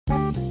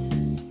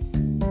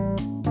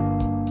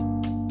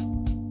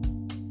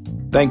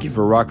Thank you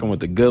for rocking with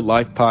the Good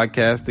Life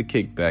Podcast, The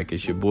Kickback.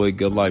 It's your boy,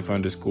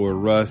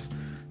 GoodLife_Russ.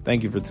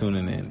 Thank you for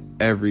tuning in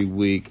every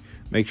week.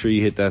 Make sure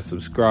you hit that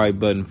subscribe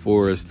button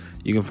for us.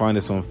 You can find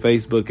us on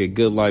Facebook at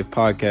Good Life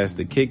Podcast,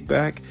 The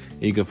Kickback.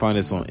 And you can find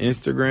us on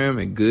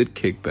Instagram at Good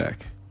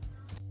Kickback.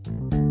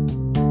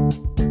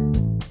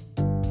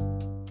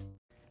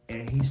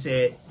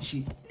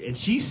 And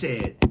she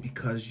said,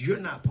 because you're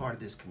not part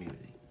of this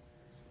community,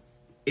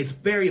 it's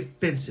very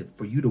offensive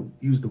for you to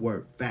use the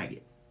word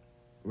faggot,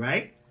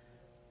 right?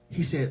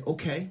 He said,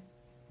 okay.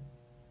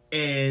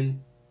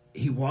 And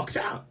he walks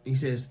out. He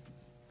says,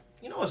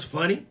 you know what's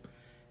funny?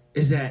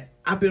 Is that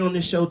I've been on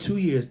this show 2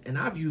 years and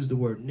I've used the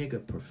word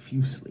nigga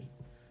profusely.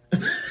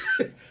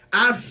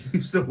 I've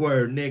used the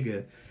word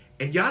nigga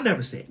and y'all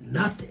never said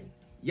nothing.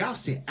 Y'all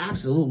said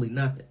absolutely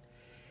nothing.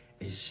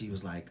 And she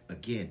was like,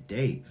 again,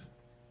 Dave,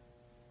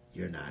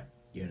 you're not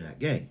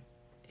gay.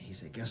 And he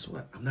said, guess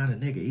what? I'm not a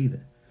nigga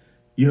either.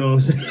 You know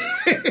what I'm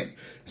saying?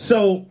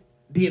 So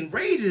the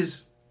enrage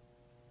is,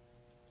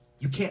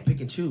 you can't pick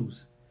and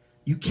choose.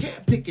 You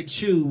can't pick and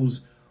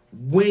choose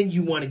when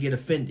you want to get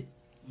offended.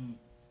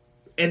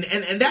 And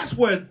that's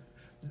where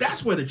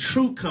the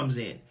truth comes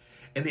in.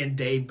 And then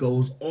Dave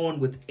goes on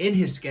within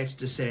his sketch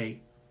to say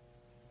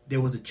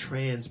there was a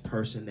trans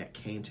person that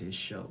came to his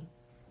show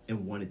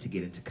and wanted to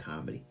get into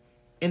comedy.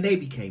 And they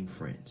became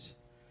friends.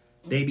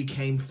 They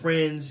became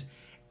friends,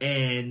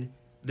 and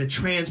the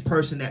trans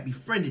person that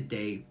befriended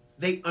Dave,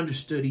 they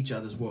understood each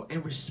other's world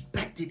and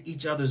respected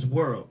each other's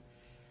world.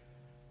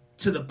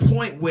 To the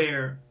point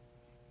where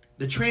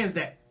the trans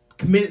that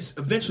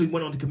eventually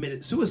went on to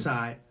commit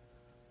suicide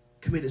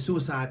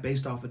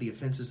based off of the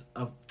offenses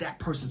of that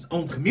person's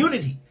own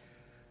community.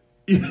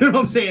 You know what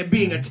I'm saying?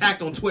 Being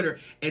attacked on Twitter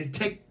and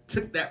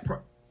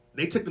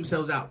they took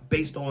themselves out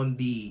based on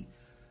the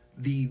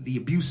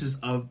abuses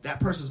of that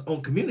person's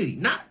own community,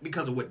 not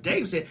because of what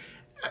Dave said.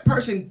 That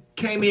person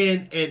came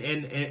in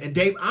and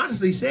Dave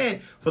honestly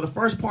said for the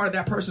first part of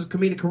that person's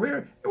comedic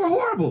career, they were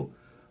horrible.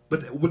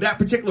 But with that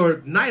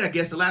particular night, I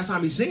guess the last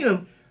time he seen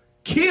him,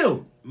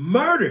 killed,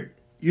 murdered.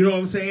 You know what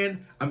I'm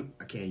saying? I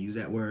can't use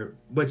that word,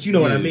 but you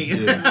know what I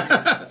mean.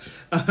 Yeah.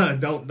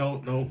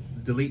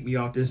 Don't delete me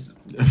off this,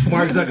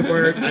 Mark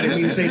Zuckerberg. I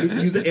didn't mean to say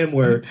use the M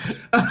word,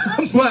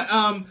 but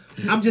I'm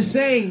just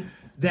saying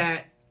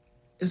that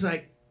it's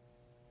like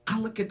I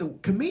look at the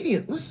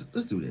comedian. Let's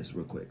do this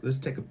real quick. Let's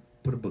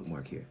put a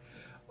bookmark here.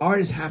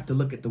 Artists have to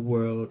look at the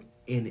world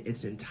in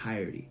its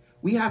entirety.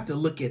 We have to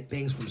look at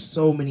things from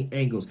so many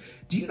angles.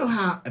 Do you know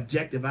how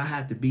objective I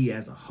have to be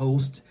as a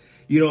host?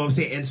 You know what I'm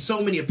saying? And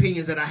so many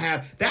opinions that I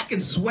have, that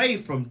can sway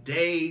from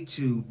day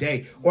to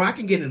day. Or I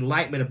can get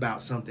enlightenment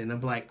about something. And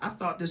I'm like, I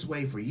thought this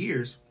way for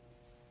years.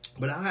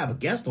 But I'll have a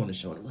guest on the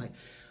show. And I'm like,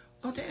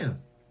 oh, damn.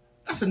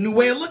 That's a new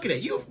way of looking at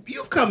it.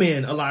 You've come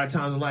in a lot of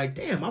times and like,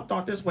 damn, I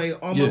thought this way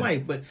all my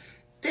life. But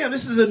damn,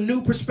 this is a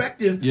new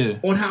perspective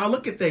on how I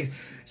look at things.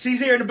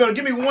 She's here in the building.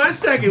 Give me 1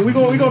 second. We're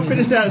gonna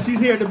finish out.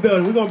 She's here in the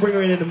building. We're gonna bring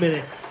her in a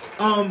minute.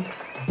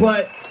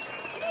 But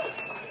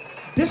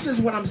this is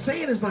what I'm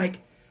saying is like,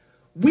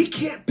 we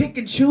can't pick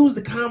and choose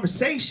the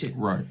conversation.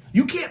 Right.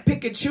 You can't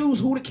pick and choose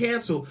who to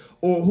cancel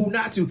or who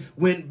not to.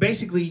 When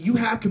basically you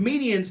have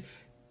comedians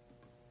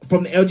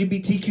from the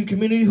LGBTQ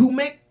community who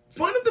make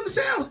fun of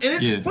themselves,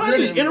 and it's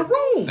funny in a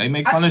room. They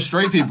make fun of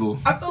straight people.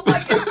 I feel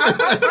like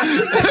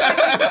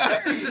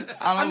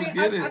I don't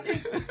get it. I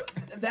think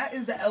that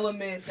is the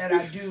element that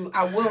I do.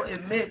 I will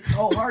admit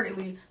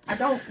wholeheartedly, I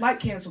don't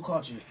like cancel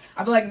culture.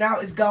 I feel like now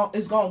it's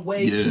gone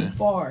way too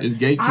far. It's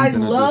gatekeeping.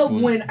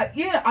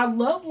 I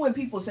love when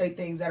people say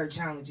things that are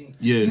challenging.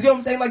 Yeah. You get what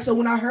I'm saying? Like, so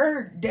when I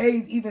heard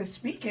Dave even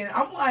speaking,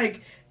 I'm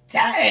like,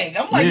 dang,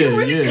 you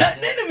really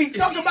cutting into me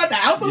talking about the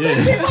alphabet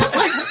people. I'm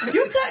like,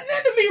 you cutting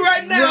into me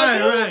right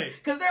now, right?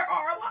 Because there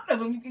are a lot of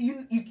them.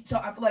 So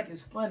I feel like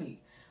it's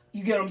funny.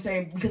 You get what I'm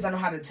saying? Because I know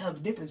how to tell the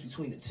difference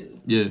between the two.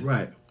 Yeah,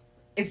 right.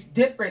 It's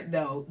different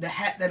though. The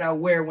hat that I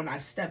wear when I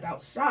step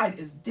outside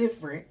is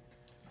different,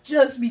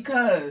 just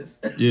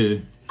because. Yeah.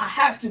 I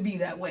have to be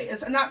that way.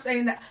 It's not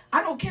saying that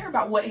I don't care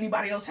about what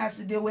anybody else has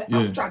to deal with. Yeah.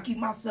 I'm trying to keep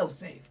myself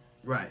safe.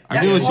 Right.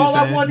 That's all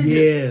I want to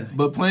do.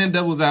 But playing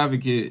devil's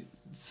advocate.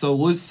 So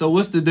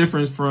what's the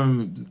difference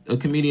from a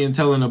comedian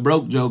telling a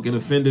broke joke and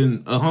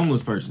offending a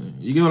homeless person?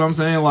 You get what I'm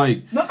saying?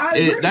 Like, no, I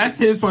agree. That's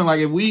his point.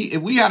 Like, if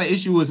we got an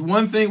issue with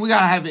one thing, we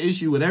gotta have an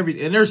issue with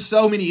everything. And there's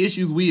so many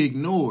issues we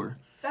ignore.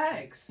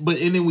 Thanks.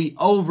 And then we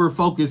over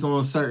focus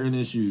on certain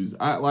issues.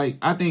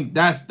 I think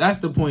that's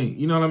the point.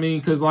 You know what I mean?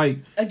 Because like,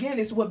 again,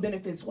 it's what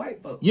benefits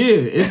white folks. Yeah,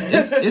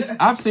 it's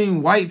I've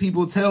seen white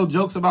people tell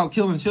jokes about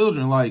killing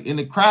children. Like, and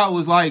the crowd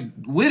was like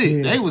with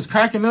it. Yeah. They was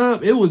cracking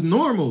up. It was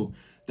normal.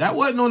 That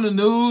wasn't on the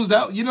news.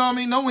 That, you know what I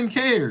mean? No one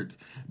cared.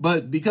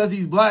 But because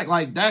he's black,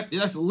 like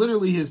that's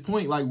literally his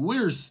point. Like,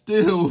 we're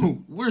still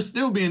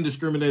being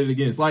discriminated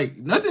against. Like,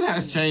 nothing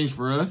has changed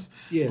for us.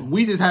 Yeah.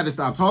 We just had to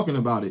stop talking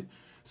about it.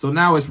 So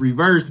now it's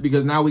reversed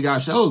because now we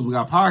got shows, we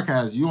got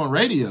podcasts, you on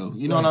radio.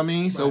 You know what I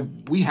mean? Right. So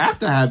we have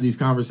to have these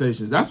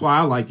conversations. That's why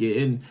I like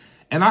it.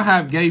 And I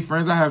have gay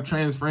friends, I have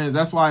trans friends.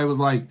 That's why it was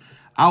like,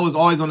 I was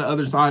always on the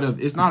other side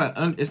of it's not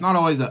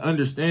always an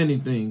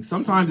understanding thing.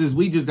 Sometimes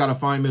we just gotta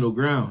find middle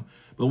ground.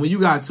 But when you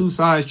got two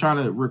sides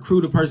trying to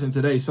recruit a person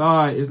to their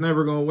side, it's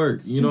never gonna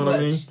work. You know what I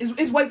mean?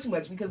 It's way too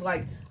much because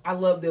like I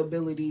love the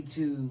ability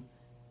to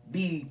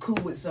be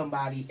cool with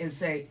somebody and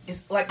say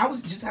it's like I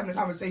was just having a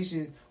conversation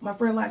with my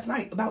friend last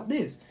night about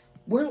this.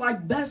 We're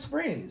like best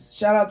friends.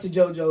 Shout out to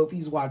JoJo if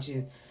he's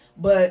watching.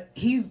 But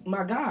he's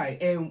my guy.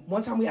 And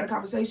one time we had a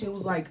conversation, it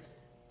was like,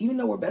 even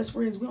though we're best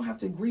friends, we don't have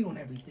to agree on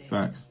everything.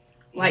 Facts.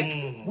 Like,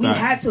 we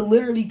had to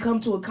literally come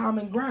to a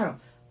common ground.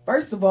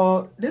 First of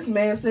all, this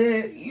man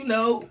said, you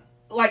know,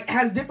 like,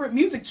 has different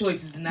music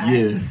choices than I.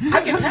 Yeah.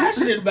 I get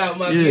passionate about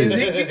my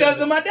music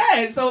because of my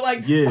dad. So,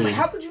 like, I'm like,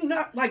 how could you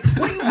not, like,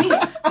 what do you mean?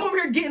 I'm over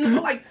here getting,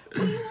 like,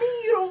 what do you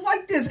mean you don't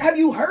like this? Have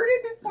you heard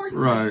it before? He's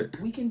right.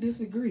 Like, we can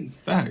disagree.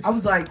 Facts. I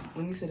was like,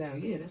 let me sit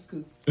down. Yeah, that's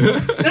cool. You're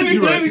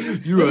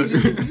right.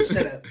 Just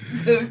shut up.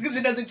 Because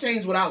it doesn't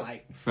change what I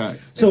like.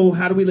 Facts. So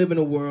how do we live in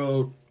a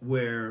world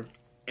where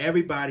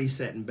everybody's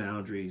setting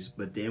boundaries,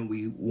 but then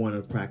we want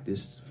to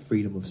practice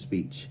freedom of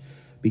speech?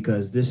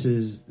 Because this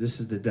is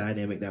the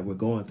dynamic that we're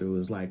going through.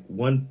 Is like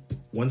one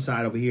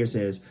side over here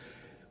says,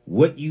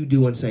 what you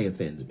do and say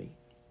offends me.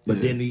 But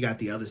then you got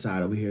the other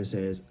side over here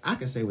says, I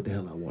can say what the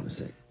hell I want to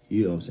say.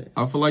 You know what I'm saying?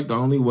 I feel like the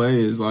only way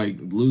is like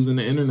losing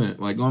the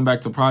internet, like going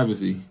back to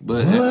privacy.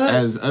 But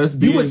as us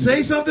being, you would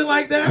say something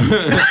like that?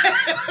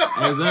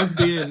 As us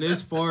being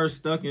this far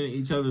stuck in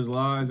each other's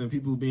lives and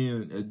people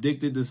being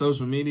addicted to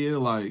social media,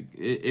 like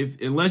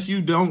if unless you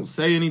don't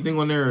say anything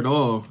on there at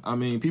all, I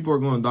mean, people are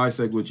going to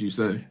dissect what you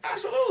say.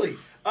 Absolutely.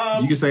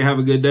 You can say have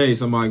a good day,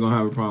 somebody gonna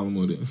have a problem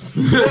with it.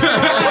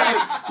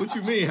 What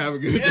you mean have a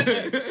good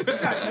day? You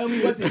trying to tell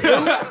me what to do?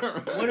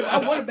 What if I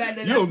want a bad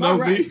day? You don't know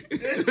me.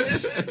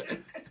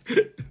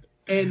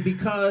 And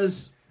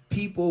because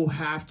people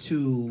have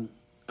to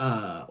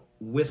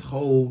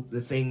withhold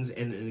the things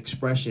and an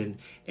expression,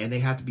 and they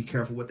have to be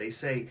careful what they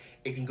say,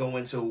 it can go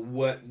into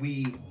what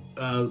we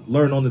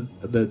learn on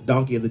the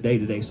Donkey of the Day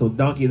today. So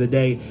Donkey of the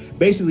Day,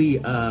 basically,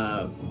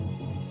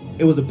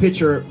 it was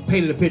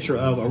painted a picture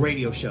of a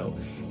radio show.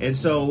 And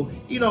so,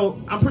 you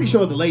know, I'm pretty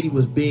sure the lady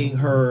was being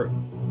her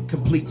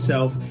complete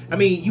self. I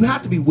mean, you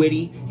have to be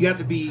witty. You have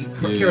to be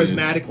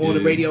charismatic on the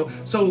radio.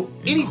 So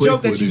any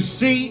joke that you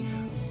see,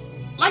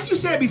 like you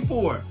said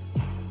before,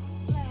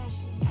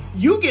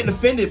 you getting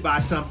offended by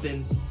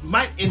something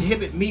might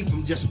inhibit me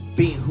from just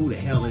being who the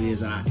hell it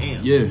is that I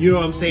am. Yeah. You know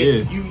what I'm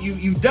saying? Yeah.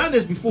 You've done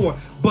this before,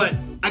 but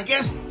I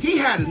guess he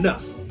had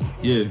enough.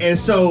 Yeah. And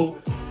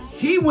so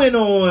he went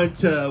on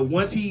to,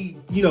 once he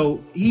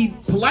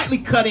politely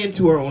cut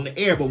into her on the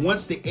air, but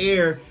once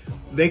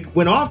they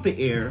went off the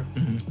air,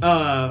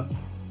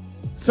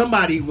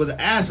 somebody was an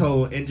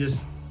asshole and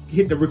just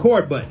hit the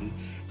record button.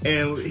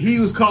 And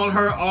he was calling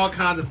her all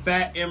kinds of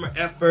fat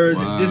F-ers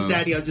and this,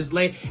 that, just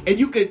laying. And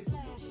you could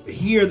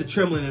hear the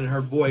trembling in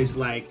her voice,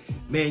 like,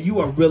 man, you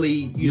are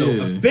really,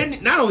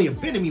 offended. Not only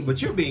offending me,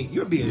 but you're being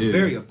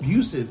very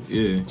abusive.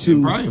 Yeah,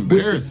 to probably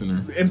embarrassing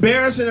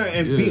her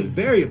and being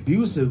very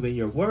abusive in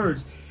your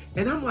words.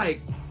 And I'm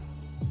like,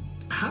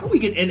 how do we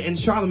get and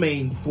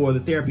Charlemagne for the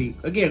therapy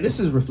again? This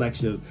is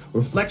Reflection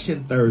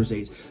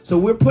Thursdays. So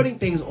we're putting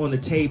things on the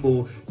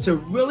table to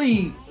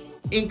really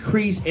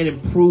increase and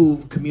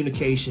improve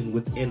communication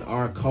within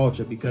our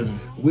culture, because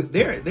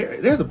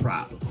there's a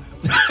problem.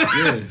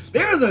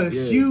 There's a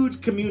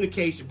huge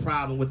communication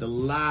problem with a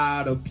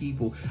lot of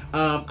people.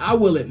 I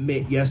will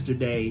admit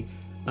yesterday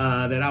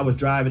that I was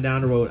driving down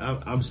the road.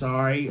 I'm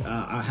sorry,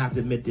 I have to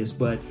admit this,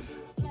 but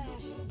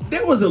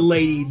there was a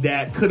lady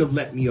that could have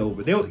let me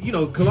over.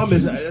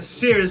 Columbus,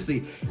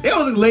 seriously, there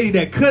was a lady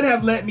that could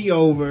have let me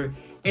over,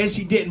 and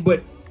she didn't.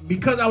 But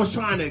because I was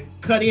trying to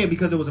cut in,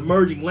 because it was a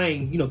merging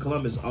lane,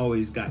 Columbus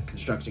always got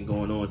construction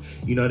going on.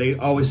 They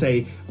always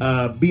say,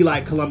 be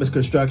like Columbus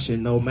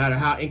construction. No matter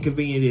how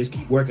inconvenient it is,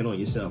 keep working on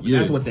yourself. And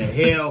that's what the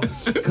hell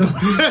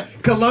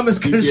Columbus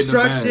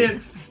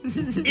construction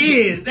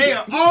is. They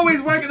are always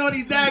working on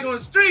these daggone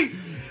streets.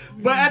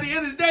 But at the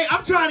end of the day,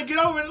 I'm trying to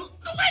get over the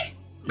lane.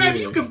 Maybe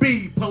you can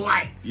be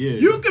polite. Yeah.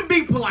 You can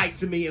be polite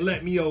to me and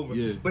let me over.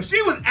 Yeah. But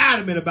she was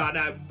adamant about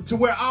that, to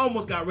where I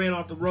almost got ran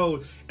off the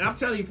road. And I'm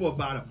telling you, for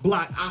about a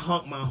block, I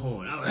honked my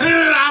horn.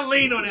 I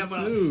leaned on that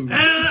mother.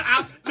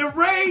 The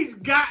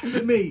rage got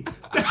to me.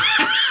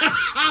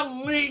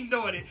 I leaned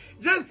on it.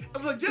 Just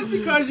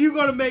because you're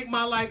going to make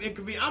my life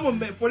inconvenient, I'm going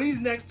to make for these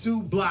next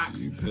 2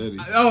 blocks. You petty.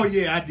 Oh,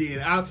 yeah, I did.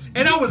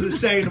 And I was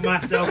ashamed of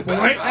myself for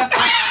it.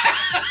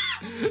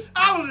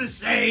 I was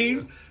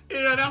ashamed.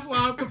 That's why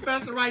I'm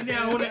confessing right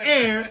now on the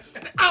air.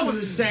 I was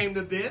ashamed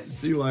of this.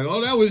 She like, oh,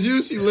 that was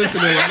you? She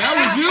listening.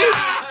 That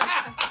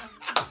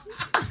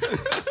was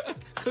you?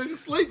 Couldn't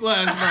sleep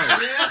last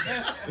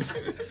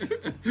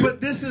night.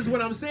 But this is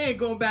what I'm saying,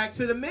 going back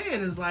to the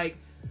man, is like,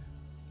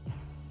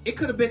 it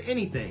could have been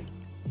anything.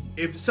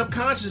 If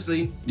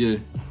subconsciously,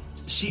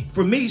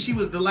 for me, she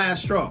was the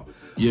last straw.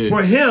 Yeah.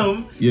 For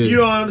him, you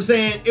know what I'm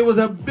saying? It was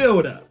a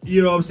build-up.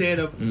 You know what I'm saying?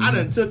 I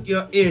done took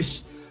your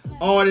ish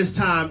all this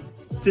time.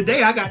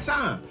 Today I got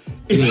time.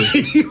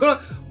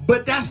 But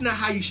But that's not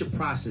how you should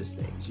process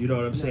things. You know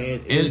what I'm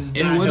saying?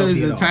 And what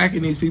does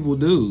attacking these people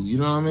do? You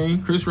know what I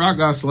mean? Chris Rock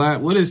got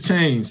slapped. What has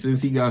changed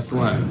since he got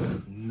slapped?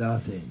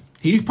 Nothing.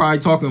 He's probably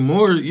talking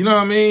more. You know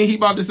what I mean? He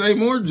about to say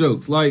more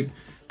jokes. Like,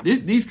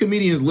 these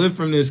comedians live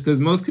from this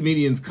because most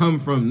comedians come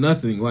from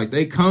nothing. Like,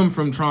 they come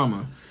from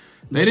trauma.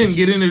 They didn't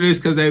get into this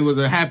because they was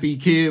a happy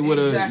kid with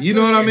a, you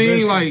know what I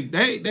mean? Like,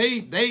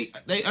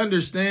 they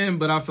understand,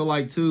 but I feel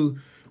like, too,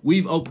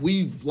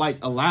 we've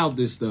like allowed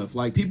this stuff.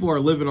 Like, people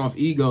are living off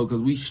ego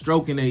because we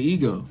stroking their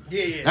ego.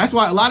 Yeah. That's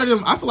why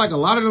I feel like a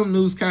lot of them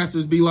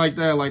newscasters be like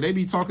that. Like, they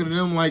be talking to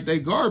them like they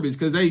garbage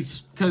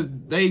because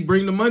they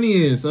bring the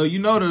money in. So, you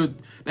know,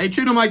 they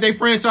treat them like they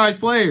franchise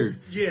player.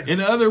 Yeah. And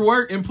the other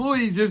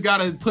employees just got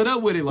to put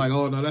up with it. Like,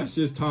 oh, no, that's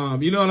just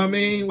Tom. You know what I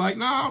mean? Like,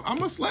 no, I'm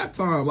going to slap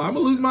Tom. Like, I'm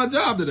going to lose my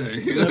job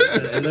today.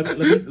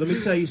 let me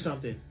tell you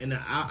something. And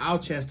I'll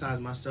chastise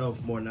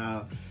myself more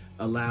now.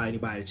 Allow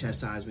anybody to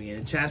chastise me,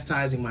 and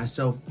chastising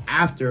myself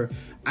after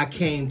I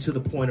came to the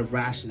point of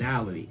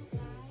rationality.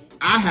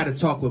 I had to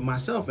talk with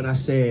myself, and I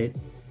said,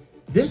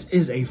 this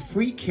is a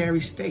free carry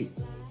state.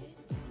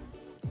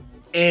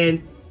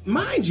 And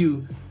mind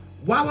you,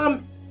 while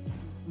I'm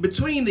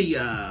between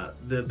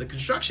the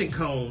construction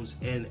cones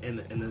and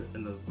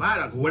the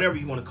viaduct, or whatever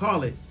you want to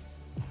call it,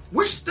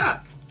 we're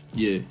stuck.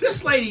 Yeah.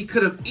 This lady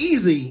could have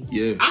easily,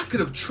 I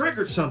could have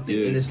triggered something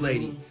in this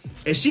lady.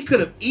 And she could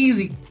have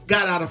easily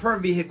got out of her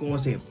vehicle and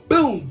said,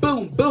 boom,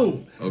 boom,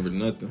 boom. Over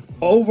nothing.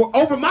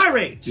 Over my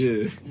range.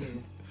 Yeah.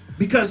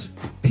 Because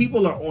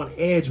people are on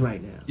edge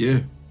right now. Yeah.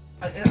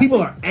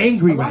 People are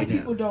angry right now. A lot of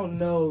people don't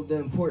know the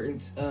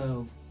importance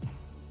of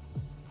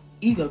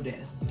ego death.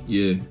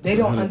 Yeah. They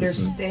don't 100%.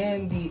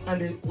 Understand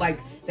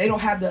they don't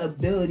have the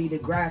ability to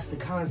grasp the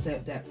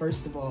concept that,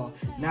 first of all,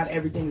 not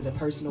everything is a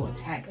personal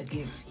attack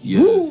against you.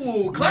 Yes.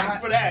 Ooh,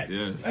 clap for that.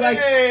 Yes. Like,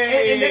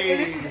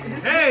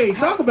 hey,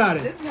 talk about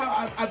it. This is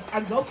how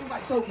I go through,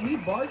 like, so me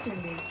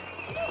bartending,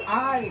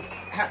 I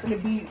happen to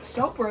be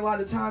sober a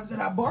lot of times that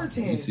I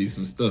bartend. You see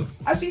some stuff.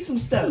 I see some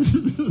stuff.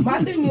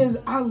 My thing is,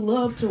 I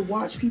love to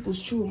watch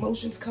people's true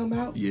emotions come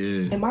out.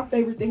 Yeah. And my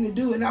favorite thing to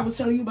do, and I was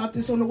telling you about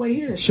this on the way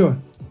here. Sure.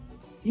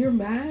 You're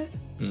mad?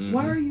 Mm-hmm.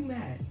 Why are you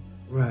mad?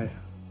 Right.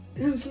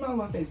 There's a smile on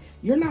my face.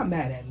 You're not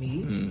mad at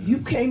me. Mm-hmm. You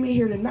came in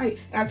here tonight,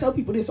 and I tell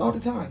people this all the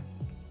time.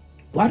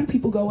 Why do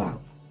people go out?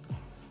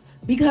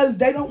 Because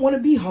they don't want to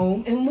be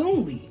home and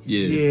lonely.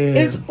 Yeah.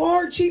 It's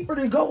far cheaper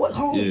to go at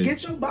home,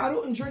 get your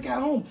bottle, and drink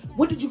at home.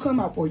 What did you come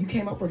out for? You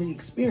came out for the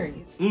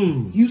experience.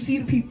 You see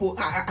the people.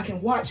 I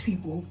can watch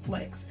people who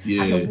flex.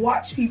 Yeah. I can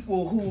watch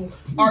people who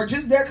are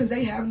just there because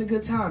they having a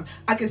good time.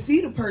 I can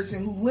see the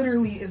person who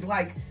literally is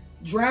like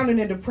drowning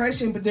in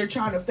depression, but they're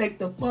trying to fake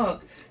the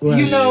funk. Right.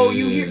 You know,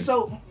 you hear.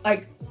 So,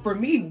 like, for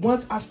me,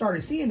 once I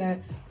started seeing that,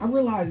 I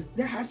realized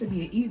there has to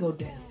be an ego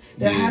death.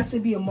 There has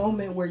to be a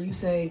moment where you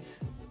say,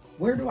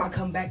 where do I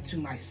come back to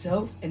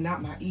myself and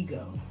not my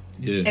ego?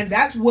 Yeah. And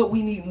that's what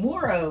we need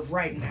more of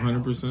right now.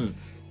 100%.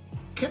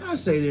 Can I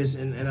say this?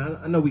 And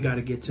I know we got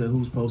to get to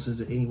whose post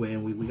is it anyway,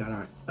 and we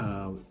got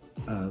our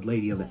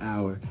lady of the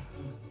hour.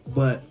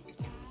 But,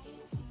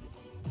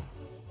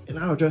 and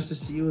I'll address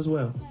this to you as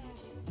well.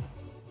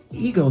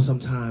 Ego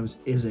sometimes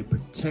is a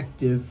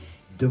protective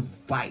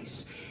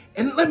device.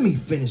 And let me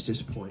finish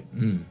this point.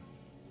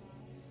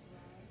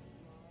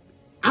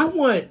 I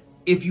want,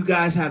 if you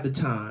guys have the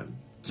time,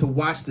 to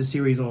watch the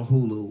series on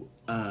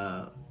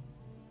Hulu.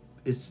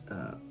 It's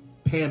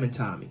Pam and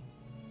Tommy.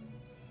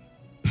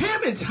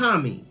 Pam and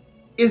Tommy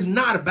is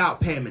not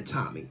about Pam and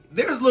Tommy.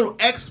 There's little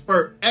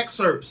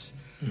excerpts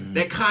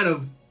that kind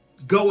of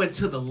go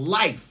into the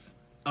life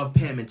of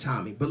Pam and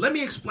Tommy. But let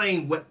me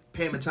explain what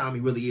Pam and Tommy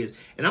really is.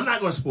 And I'm not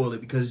going to spoil it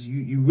because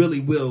you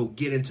really will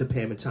get into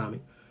Pam and Tommy.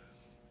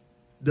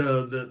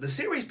 The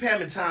series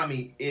Pam and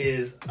Tommy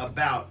is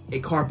about a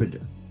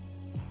carpenter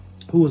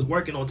who was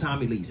working on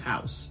Tommy Lee's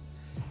house.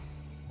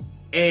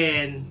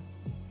 And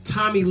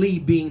Tommy Lee,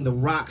 being the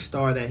rock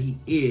star that he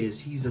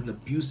is, he's an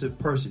abusive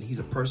person. He's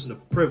a person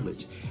of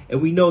privilege.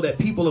 And we know that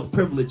people of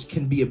privilege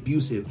can be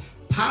abusive.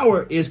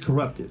 Power is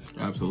corruptive.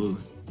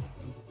 Absolutely.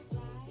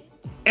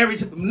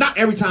 Not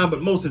every time,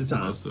 but most of the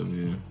time. Most of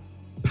them, yeah.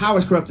 Power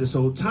is corruptive.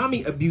 So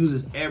Tommy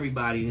abuses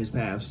everybody in his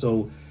path.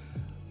 So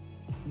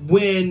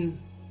when,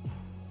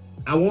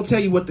 I won't tell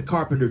you what the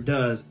carpenter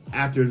does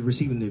after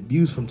receiving the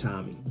abuse from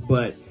Tommy,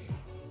 but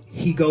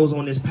he goes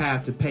on this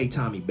path to pay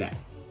Tommy back.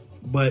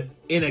 But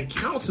in a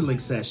counseling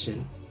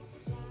session,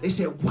 they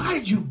said, why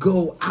did you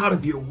go out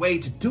of your way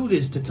to do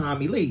this to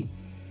Tommy Lee?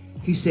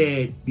 He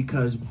said,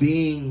 because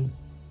being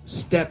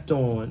stepped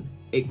on,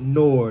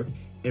 ignored,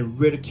 and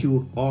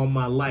ridiculed all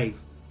my life,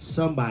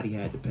 somebody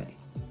had to pay.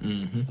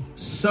 Mm-hmm.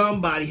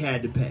 Somebody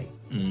had to pay.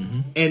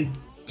 Mm-hmm. And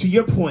to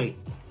your point,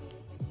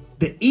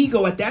 the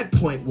ego at that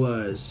point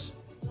was,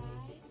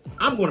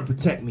 I'm going to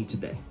protect me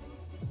today.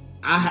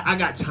 I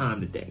got time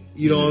today.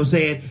 You know what I'm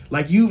saying?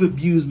 Like, you've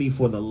abused me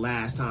for the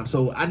last time.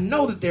 So I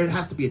know that there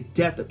has to be a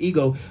depth of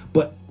ego,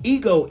 but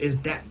ego is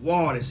that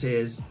wall that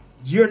says,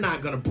 you're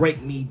not gonna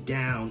break me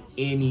down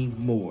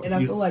anymore. And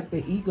I feel like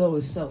the ego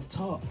is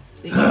self-taught.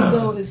 The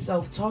ego is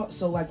self-taught.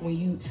 So like when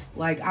you,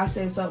 like I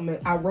said something,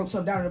 I wrote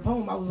something down in a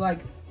poem. I was like,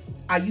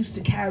 I used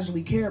to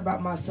casually care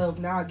about myself.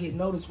 Now I get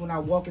noticed when I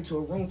walk into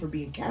a room for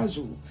being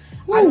casual.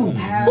 Ooh, I don't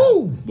have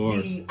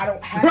the, I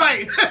don't have,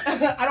 right.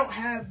 I don't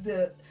have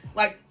the,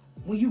 like,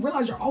 when you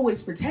realize you're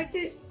always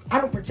protected,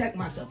 I don't protect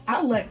myself.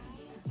 I let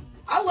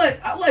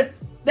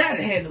that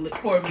handle it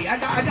for me. I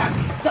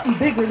got something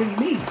bigger than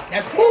me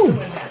that's handling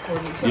that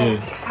for me. So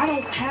I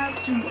don't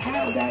have to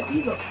have that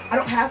ego. I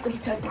don't have to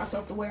protect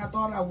myself the way I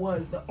thought I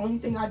was. The only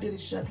thing I did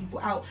is shut people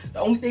out. The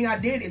only thing I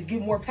did is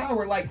give more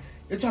power. Like,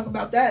 you're talking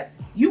about that.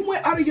 You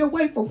went out of your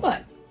way for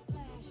what?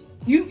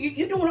 You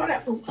doing all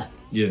that for what?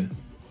 Yeah.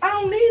 I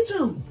don't need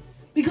to.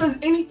 Because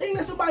anything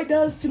that somebody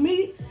does to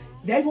me,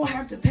 they're going to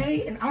have to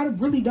pay, and I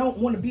really don't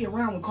want to be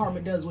around when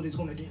karma does what it's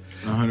going to do.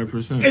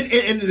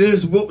 100%. And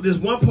there's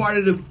one part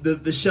of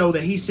the show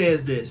that he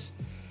says this.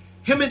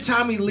 Him and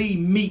Tommy Lee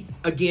meet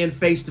again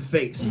face to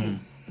face.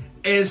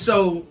 And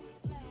so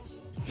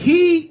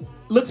he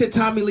looks at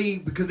Tommy Lee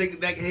because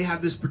they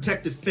have this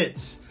protective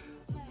fence.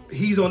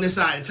 He's on this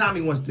side, and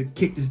Tommy wants to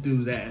kick this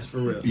dude's ass for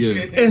real.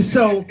 Yeah. And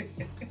so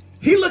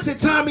he looks at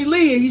Tommy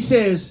Lee, and he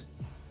says,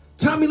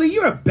 Tommy Lee,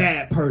 you're a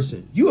bad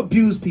person. You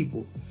abuse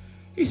people.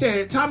 He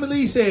said, Tommy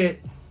Lee said,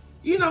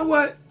 you know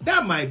what?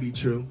 That might be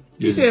true.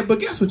 He said, but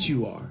guess what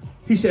you are?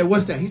 He said,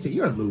 what's that? He said,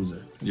 you're a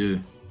loser. Yeah.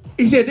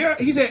 He said,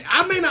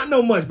 I may not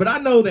know much, but I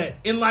know that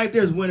in life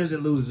there's winners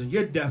and losers, and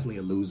you're definitely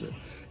a loser.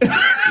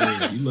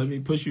 Yeah, you let me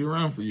push you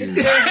around for years.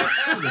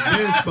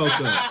 Ben spoke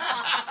up.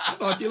 I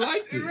thought you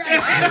liked it.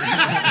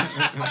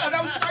 I thought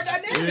that was our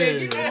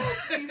dynamic.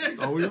 Yeah.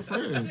 Oh, we're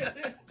friends.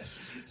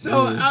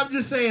 So I'm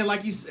just saying,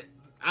 like you said,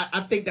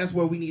 I think that's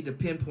where we need to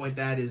pinpoint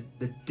that is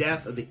the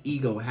death of the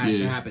ego has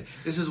to happen.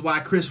 This is why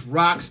Chris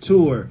Rock's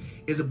tour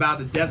is about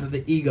the death of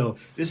the ego.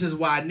 This is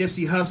why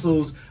Nipsey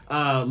Hussle's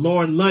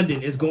Lauren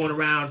London is going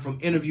around from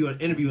interview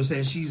and interview and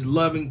saying she's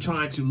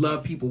trying to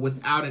love people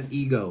without an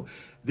ego.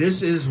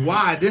 This is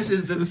why. This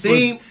is the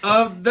theme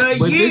of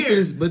the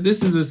year. But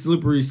this is a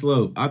slippery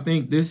slope. I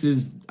think these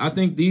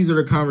are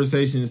the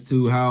conversations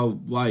to how,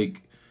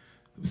 like,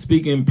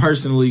 speaking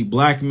personally,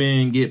 black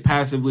men get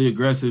passively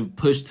aggressive,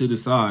 pushed to the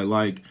side.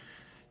 Like,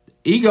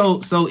 ego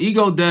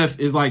death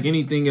is like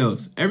anything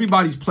else.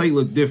 Everybody's plate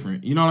look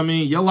different. You know what I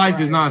mean? Your life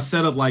is not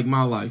set up like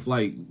my life.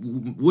 Like,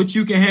 what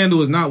you can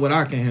handle is not what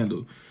I can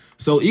handle.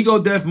 So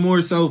ego death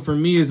more so for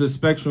me is a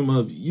spectrum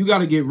of you got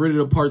to get rid of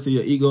the parts of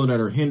your ego that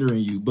are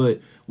hindering you.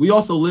 But we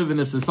also live in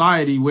a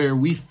society where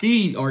we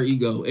feed our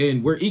ego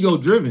and we're ego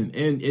driven.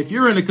 And if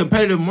you're in a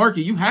competitive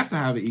market, you have to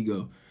have an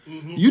ego.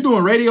 You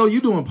doing radio,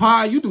 you doing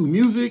pod, you do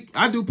music.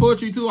 I do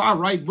poetry too. I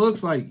write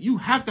books. Like, you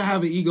have to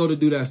have an ego to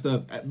do that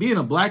stuff. Being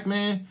a black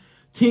man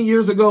 10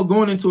 years ago,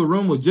 going into a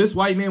room with just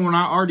white men when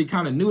I already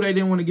kind of knew they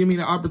didn't want to give me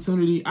the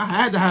opportunity, I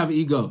had to have an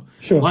ego.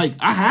 Sure. Like,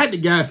 I had to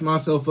gas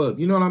myself up.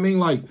 You know what I mean?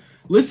 Like,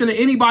 listen to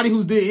anybody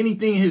who's did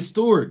anything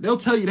historic. They'll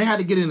tell you they had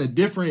to get in a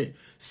different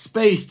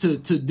space to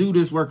do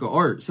this work of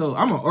art. So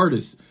I'm an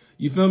artist.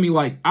 You feel me?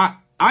 Like,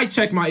 I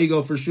check my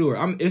ego for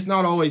sure. It's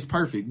not always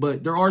perfect,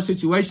 but there are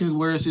situations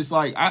where it's just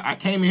like, I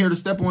came in here to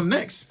step on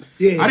necks.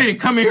 Yeah. I didn't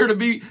come in here to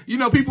be,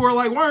 people are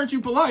like, why aren't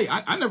you polite?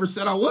 I never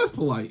said I was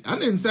polite. I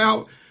didn't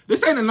say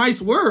this ain't a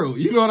nice world.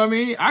 You know what I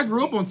mean? I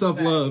grew up on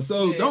self-love.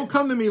 So don't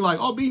come to me like,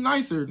 oh, be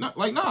nicer.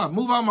 Nah,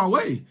 move out of my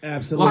way.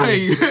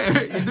 Absolutely.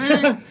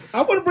 Like,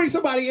 I want to bring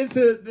somebody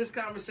into this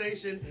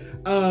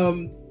conversation.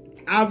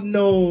 I've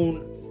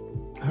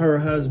known her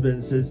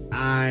husband since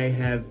I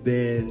have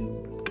been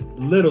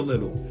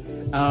little.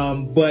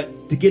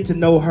 But to get to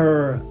know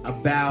her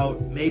about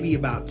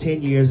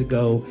 10 years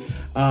ago,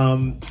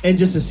 and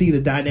just to see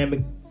the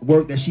dynamic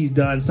work that she's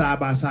done side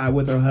by side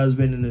with her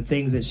husband and the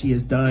things that she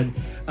has done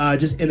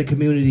just in the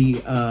community,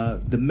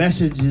 the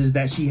messages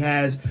that she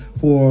has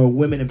for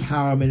women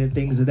empowerment and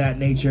things of that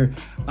nature.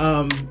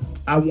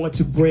 I want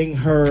to bring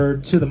her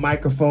to the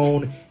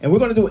microphone, and we're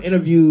going to do an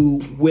interview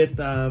with,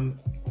 I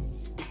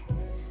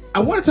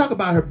want to talk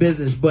about her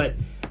business, but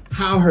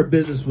how her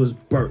business was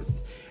birthed.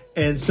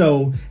 And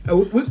so,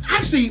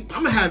 actually,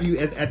 I'm gonna have you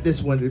at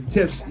this one. The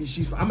tips.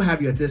 I'm gonna have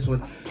you at this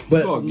one.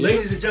 But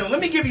ladies and gentlemen, let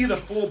me give you the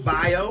full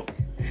bio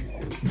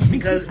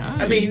because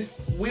I mean,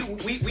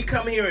 we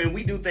come here and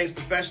we do things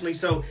professionally.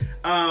 So,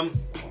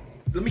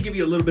 let me give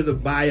you a little bit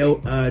of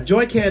bio.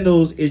 Joy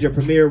Candles is your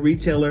premier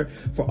retailer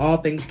for all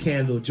things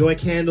candle. Joy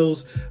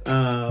Candles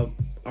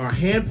are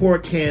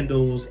hand-poured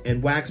candles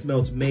and wax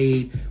melts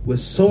made with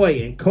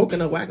soy and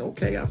coconut wax.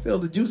 Okay, I feel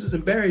the juices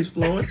and berries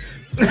flowing.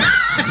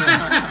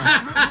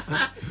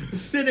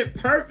 Scented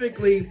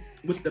perfectly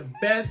with the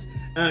best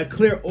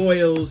clear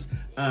oils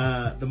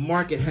the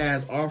market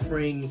has,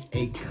 offering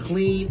a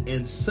clean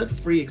and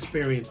soot-free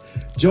experience.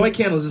 Joy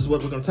Candles is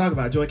what we're going to talk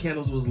about. Joy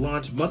Candles was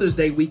launched Mother's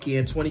Day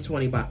weekend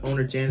 2020 by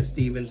owner Janet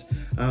Stevens.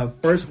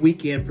 First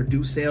weekend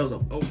produced sales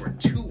of over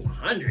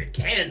 200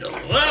 candles.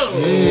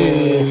 Whoa!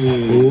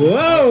 Hey.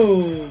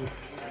 Whoa!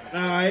 All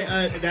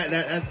right,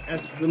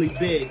 that's really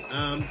big.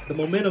 The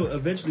momentum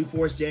eventually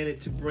forced Janet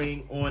to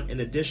bring on an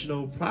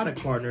additional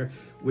product partner,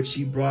 which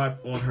she brought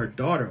on her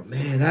daughter.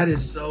 Man, that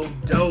is so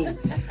dope.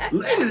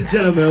 Ladies and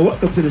gentlemen,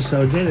 welcome to the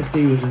show. Janet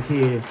Stevens is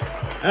here.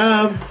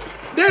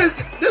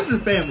 This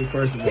is family,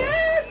 first of all.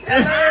 Yes,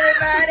 hello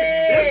everybody.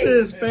 This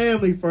is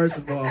family, first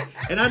of all.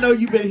 And I know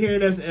you've been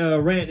hearing us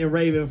rant and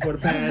raving for the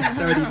past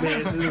 30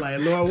 minutes. It's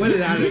like, Lord, what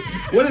did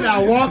I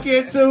walk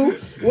into?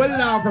 What did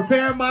I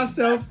prepare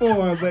myself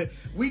for? But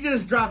we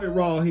just drop it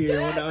raw here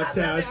on the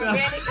Uptown Show.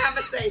 Organic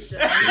conversation.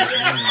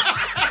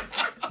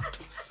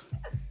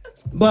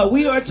 But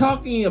we are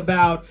talking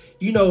about,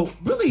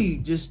 really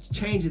just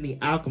changing the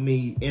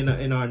alchemy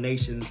in our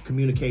nation's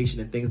communication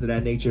and things of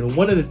that nature. And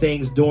one of the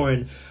things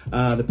during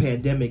the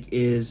pandemic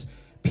is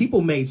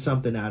people made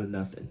something out of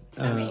nothing.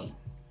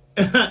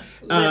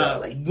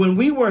 Literally. When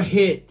we were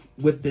hit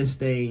with this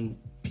thing,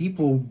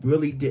 people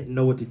really didn't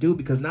know what to do,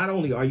 because not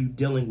only are you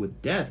dealing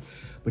with death,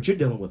 but you're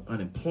dealing with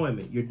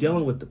unemployment. You're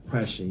dealing with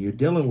depression. You're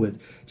dealing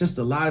with just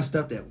a lot of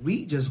stuff that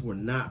we just were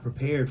not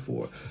prepared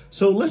for.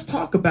 So let's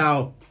talk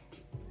about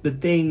the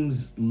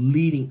things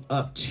leading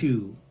up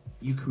to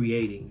you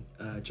creating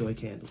Joy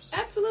Candles.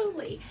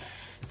 Absolutely.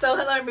 So,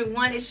 hello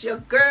everyone. It's your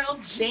girl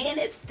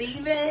Janet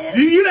Stevens.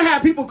 You done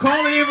have people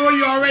calling in for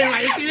you already.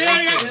 Like, she's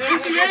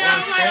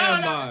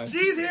here.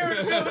 She's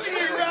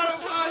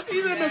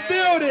in the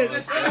building.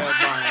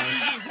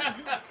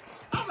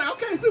 I'm like,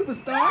 okay,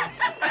 superstar.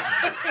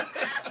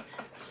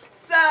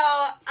 So,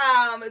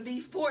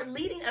 before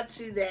leading up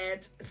to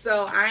that,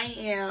 so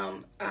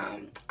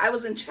I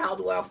was in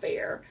child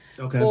welfare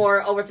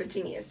for over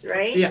 15 years,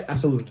 right? Yeah,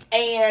 absolutely.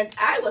 And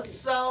I was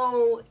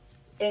so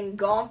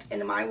engulfed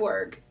in my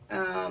work.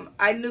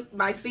 I knew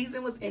my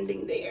season was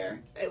ending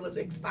there. It was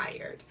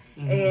expired.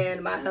 Mm-hmm.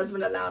 And my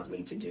husband allowed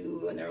me to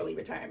do an early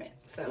retirement.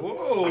 So,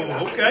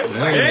 okay.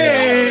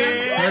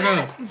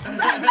 Hey!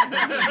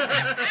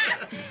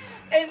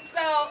 And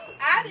so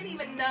I didn't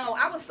even know.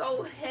 I was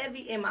so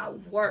heavy in my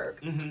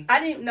work. Mm-hmm. I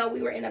didn't know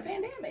we were in a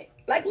pandemic.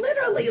 Like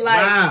literally,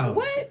 wow.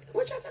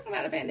 What y'all talking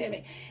about a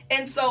pandemic?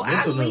 And so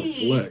that's I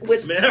leave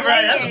with plans.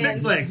 Right, that's a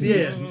big flex,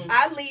 yeah. Mm-hmm.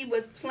 I leave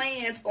with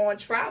plans on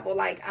travel.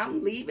 Like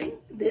I'm leaving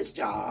this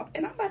job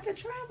and I'm about to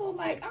travel.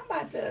 Like I'm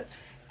about to.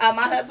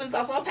 My husband's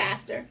also a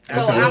pastor. So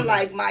absolutely. I'm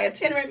like, my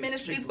itinerant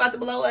ministry is about to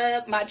blow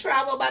up. My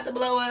travel about to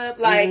blow up.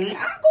 Like I'm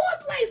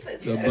going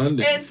places.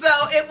 And so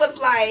it was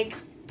like,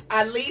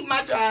 I leave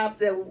my job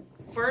the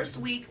first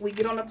week. We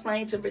get on a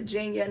plane to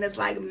Virginia, and it's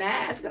like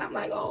mask, and I'm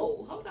like,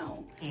 oh, hold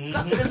on,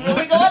 something is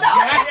really going on.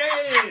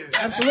 Yeah,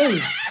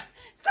 absolutely.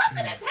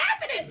 Something is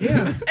happening.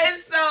 Yeah.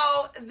 And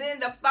so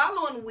then the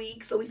following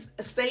week, so we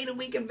stayed a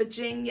week in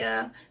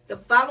Virginia. The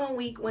following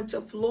week went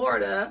to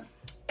Florida,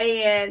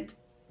 and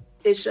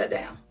it shut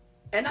down.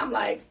 And I'm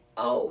like,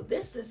 oh,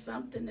 this is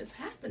something that's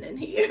happening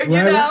here, right, you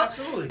know?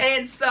 Absolutely.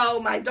 And so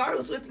my daughter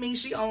was with me.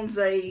 She owns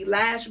a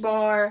lash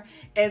bar.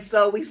 And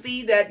so we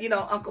see that,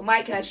 Uncle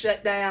Mike has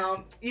shut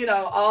down,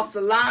 all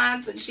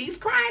salons. And she's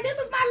crying, this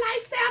is my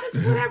lifestyle, this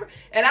is whatever.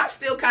 And I'm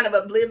still kind of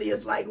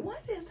oblivious, like,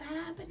 what is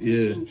happening?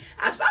 Yeah.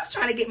 I was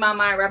trying to get my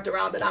mind wrapped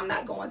around that I'm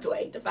not going to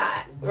 8 to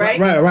 5, right?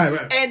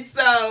 Right. And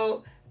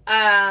so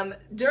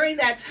during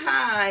that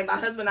time, my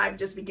husband and I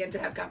just began to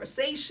have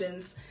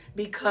conversations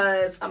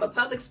because I'm a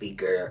public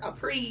speaker, I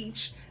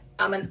preach,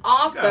 I'm an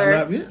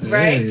author,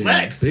 right?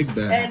 Hey, big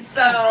bag. And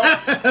so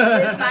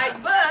with my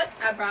book,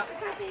 I brought a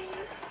copy.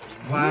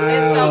 Wow.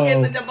 And so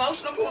it's a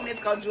devotional for me.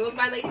 It's called Jewels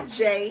by Lady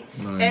J.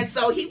 Nice. And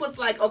so he was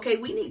like, okay,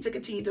 we need to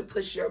continue to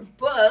push your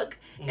book.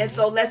 And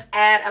so let's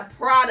add a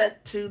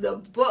product to the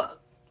book.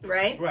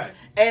 Right?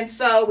 And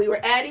so we were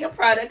adding a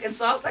product. And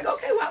so I was like,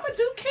 okay, well, I'm going to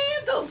do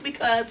candles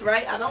because,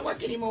 I don't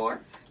work anymore.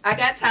 I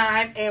got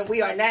time. And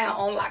we are now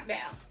on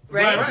lockdown.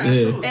 Right?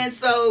 Yeah. And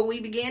so we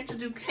began to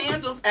do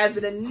candles as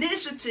an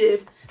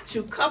initiative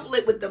to couple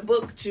it with the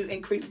book to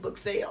increase book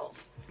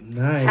sales.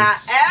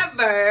 Nice.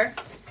 However,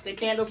 the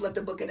candles left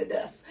the book in the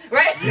dust.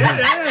 Right?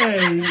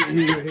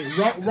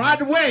 Ride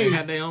the wave.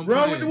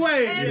 Rode with the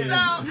wave. And so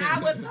I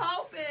was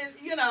hoping,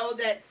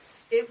 that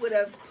it would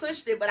have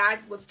pushed it, but I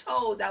was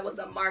told that was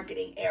a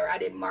marketing error. I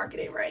didn't market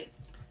it right.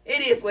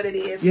 It is what it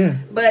is. Yeah.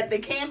 But the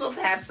candles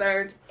have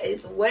served.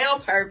 It's well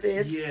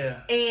purposed.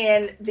 Yeah.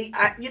 And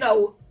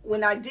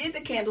when I did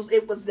the candles,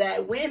 it was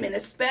that women,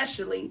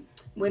 especially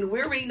when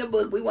we're reading a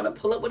book, we want to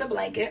pull up with a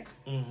blanket,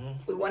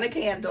 we want a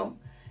candle,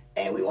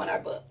 and we want our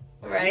book.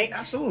 Right?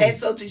 Absolutely. And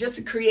so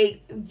to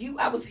create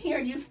I was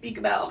hearing you speak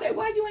about, okay,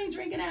 why you ain't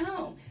drinking at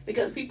home?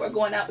 Because people are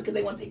going out because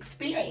they want the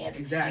experience.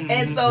 Exactly.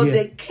 And so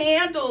the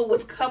candle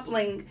was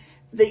coupling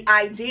the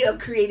idea of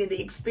creating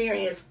the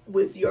experience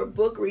with your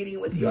book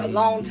reading, with your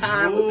alone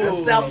time, with your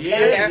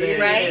self-care,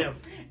 right? Yeah.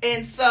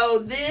 And so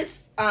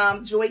this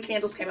Joy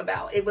Candles came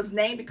about. It was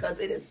named because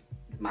it is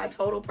my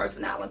total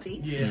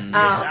personality.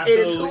 Yeah. It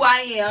is who I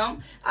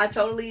am. I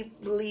totally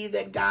believe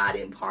that God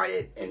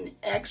imparted an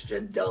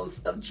extra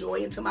dose of joy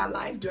into my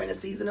life during a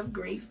season of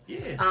grief.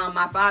 Yeah.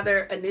 My father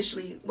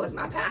initially was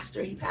my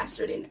pastor. He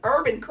pastored in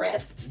Urban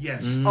Crest,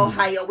 yes,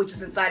 Ohio, which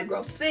is inside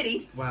Grove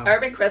City. Wow.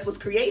 Urban Crest was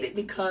created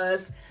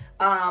because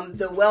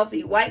the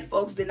wealthy white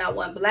folks did not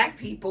want black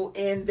people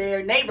in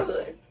their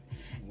neighborhood.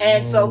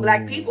 And so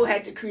black people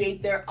had to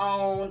create their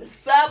own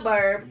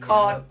suburb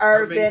called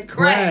Urban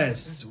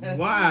Crest.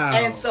 Wow.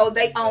 And so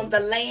they owned the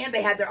land.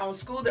 They had their own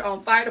school, their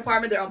own fire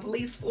department, their own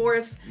police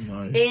force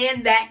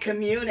in that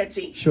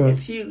community. Sure.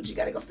 It's huge. You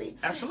got to go see.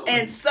 Absolutely.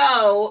 And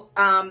so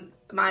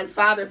my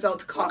father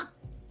felt called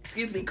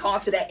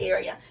to that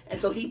area.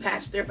 And so he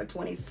pastored there for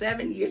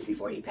 27 years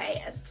before he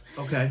passed.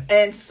 Okay.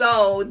 And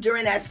so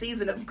during that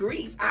season of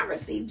grief, I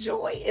received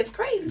joy. It's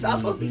crazy. So I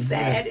was supposed to be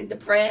sad and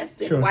depressed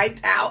and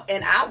wiped out.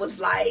 And I was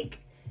like,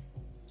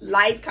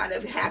 life kind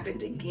of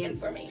happened again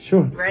for me.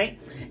 Sure. Right?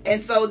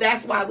 And so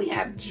that's why we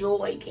have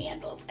joy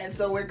candles. And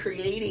so we're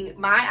creating,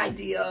 my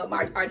idea,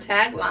 our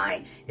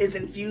tagline is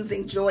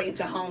infusing joy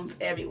into homes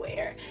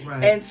everywhere.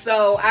 Right. And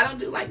so I don't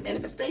do like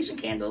manifestation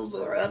candles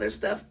or other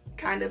stuff,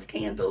 kind of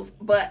candles,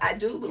 but I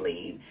do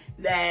believe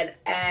that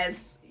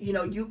as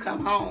you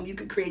come home, you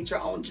can create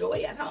your own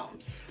joy at home.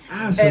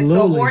 Absolutely. And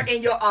so, or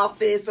in your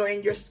office or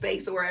in your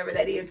space or wherever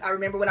that is. I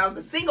remember when I was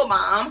a single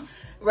mom,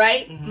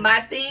 right? Mm-hmm.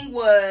 My thing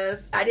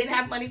was I didn't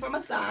have money for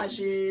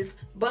massages,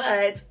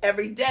 but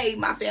every day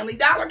my Family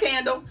Dollar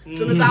candle. As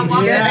soon as I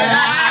walk in,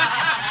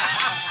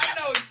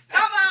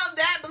 come on,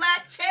 that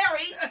black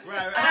cherry.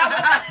 Right.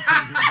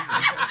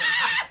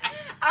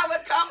 I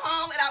would come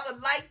home and I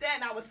would light that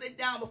and I would sit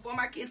down before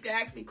my kids could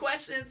ask me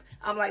questions.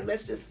 I'm like,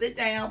 let's just sit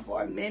down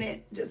for a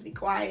minute, just be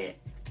quiet.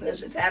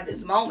 Let's just have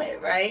this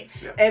moment, right?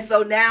 Yep. And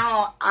so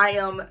now I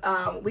am,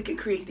 we can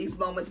create these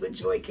moments with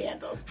joy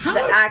candles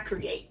that I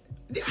create.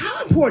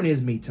 How important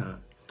is me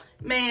time?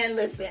 Man,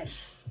 listen,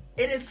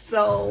 it is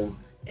so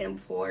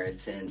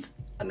important.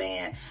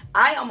 Man,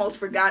 I almost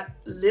forgot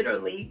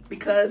literally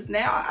because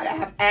now I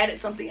have added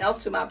something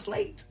else to my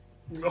plate.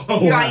 And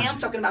here I am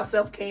talking about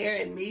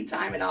self-care and me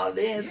time and all of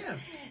this. Yeah.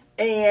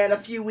 And a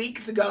few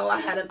weeks ago, I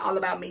had an All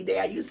About Me Day.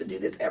 I used to do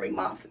this every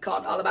month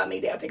called All About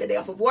Me Day. I'll take a day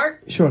off of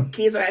work. Sure.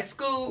 Kids are at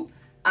school.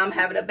 I'm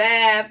having a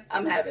bath.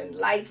 I'm having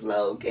lights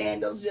low,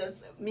 candles,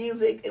 just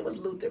music. It was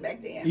Luther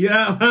back then.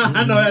 Yeah,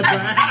 I know that's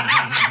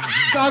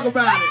right. Talk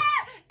about it.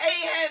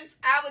 And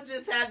I would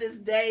just have this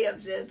day of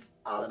just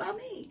all about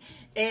me.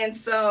 And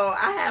so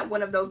I had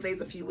one of those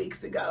days a few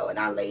weeks ago, and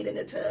I laid in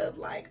the tub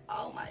like,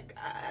 oh my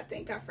God, I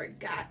think I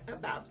forgot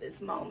about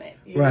this moment,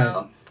 you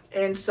know?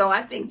 And so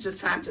I think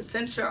just time to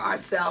center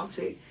ourselves,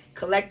 to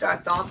collect our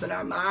thoughts and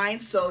our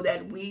minds so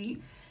that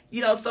we,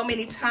 so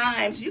many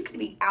times you can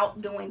be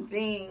out doing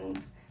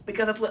things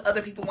because that's what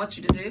other people want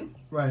you to do.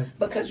 Right.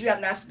 Because you have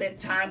not spent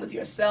time with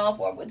yourself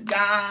or with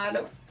God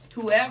or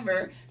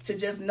whoever to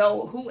just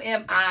know, who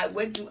am I?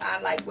 What do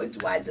I like? What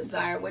do I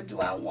desire? What do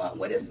I want?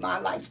 What is my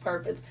life's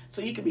purpose?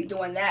 So you could be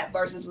doing that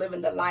versus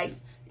living the life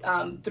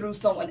through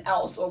someone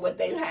else or what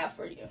they have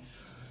for you.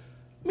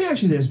 Let me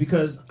ask you this,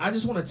 because I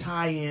just want to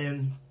tie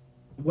in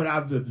what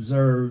I've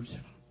observed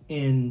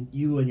in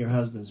you and your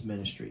husband's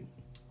ministry.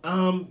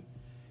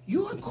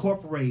 You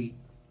incorporate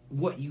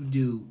what you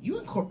do. You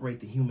incorporate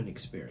the human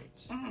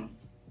experience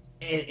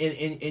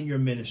in your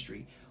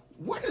ministry.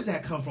 Where does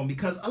that come from?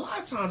 Because a lot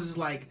of times it's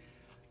like,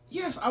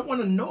 yes, I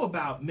want to know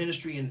about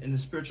ministry and the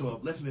spiritual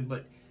upliftment,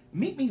 but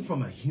meet me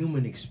from a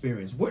human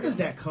experience. Where does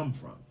that come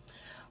from?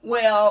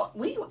 Well,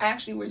 we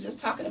actually were just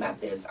talking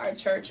about this. Our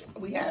church,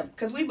 we have,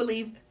 because we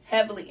believe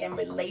heavily in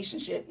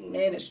relationship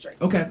ministry.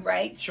 Okay.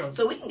 Right? Sure.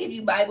 So we can give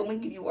you Bible, we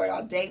can give you word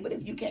all day, but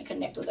if you can't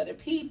connect with other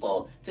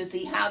people to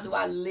see how do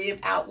I live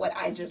out what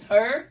I just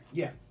heard,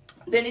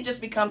 then it just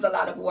becomes a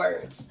lot of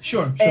words.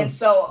 Sure. And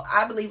so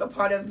I believe a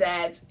part of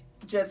that,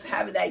 just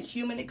having that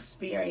human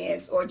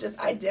experience or just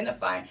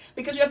identifying,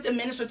 because you have to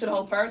minister to the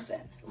whole person,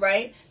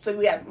 right? So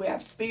we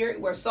have spirit,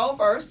 we're soul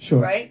first,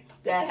 right?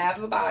 That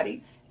have a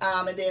body.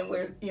 And then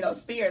we're,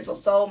 spirit, so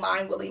soul,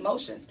 mind, will,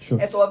 emotions. Sure.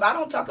 And so if I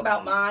don't talk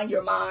about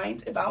your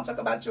mind, if I don't talk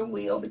about your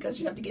will,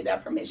 because you have to get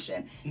that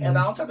permission, if I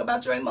don't talk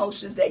about your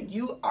emotions, that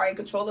you are in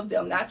control of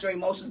them, not your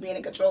emotions being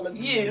in control of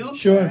you,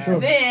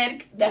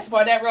 then that's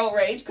part of that road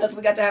rage, because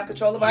we got to have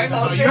control of our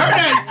emotions. You heard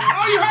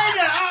that? You heard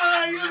that?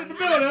 You're in the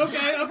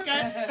building.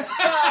 Okay.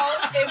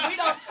 So if we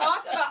don't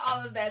talk about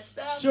all of that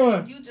stuff,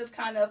 you just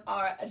kind of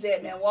are a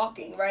dead man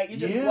walking, right? You're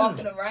just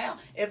walking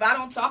around. If I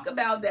don't talk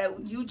about that,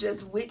 you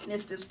just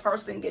witnessed this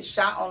person get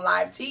shot on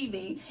live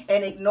TV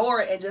and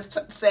ignore it and just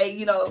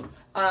say,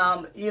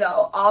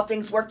 all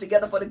things work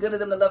together for the good of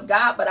them to love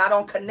God, but I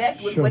don't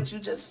connect with what you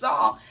just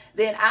saw,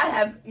 then I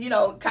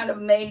have, kind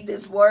of made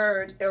this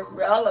word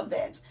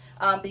irrelevant,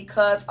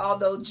 because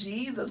although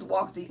Jesus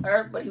walked the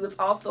earth, but he was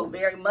also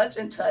very much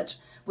in touch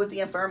with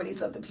the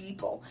infirmities of the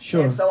people.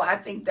 Sure. And so I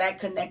think that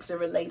connects and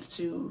relates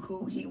to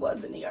who he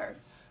was in the earth.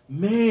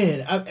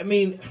 Man, I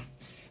mean,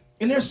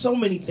 and there's so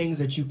many things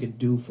that you can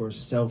do for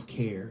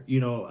self-care,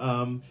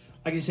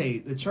 like I say,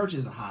 the church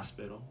is a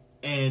hospital,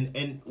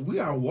 and we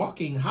are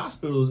walking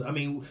hospitals. I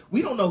mean,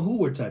 we don't know who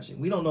we're touching.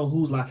 We don't know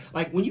who's like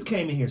when you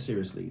came in here,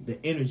 seriously, the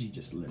energy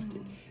just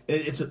lifted.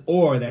 It's an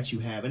aura that you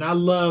have, and I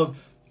love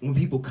when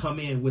people come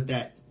in with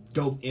that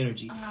dope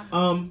energy.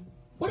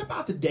 What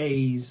about the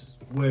days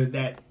where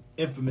that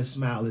infamous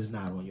smile is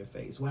not on your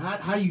face? Well,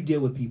 how do you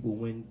deal with people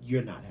when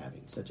you're not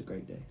having such a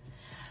great day?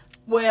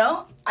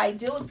 Well, I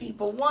deal with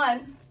people,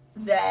 one,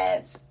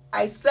 that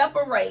I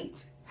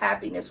separate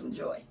happiness from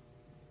joy,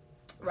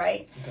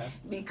 right? Okay.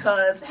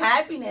 Because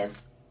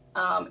happiness,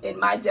 in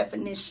my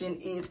definition,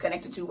 is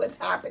connected to what's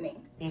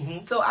happening.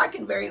 Mm-hmm. So I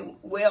can very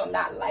well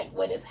not like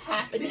what is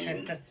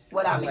happening,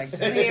 what I've like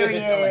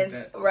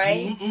experienced,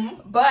 right?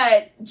 Mm-hmm.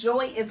 But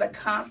joy is a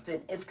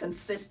constant, it's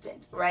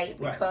consistent, right?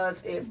 Right.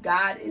 Because if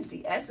God is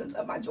the essence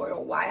of my joy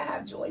or why I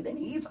have joy, then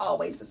he's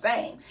always the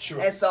same. Sure.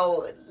 And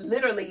so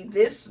literally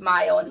this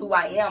smile and who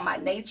I am, my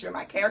nature,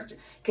 my character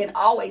can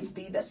always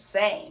be the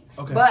same.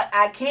 Okay. But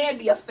I can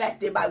be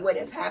affected by what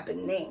is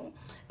happening.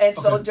 And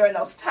so Okay. during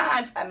those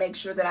times, I make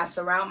sure that I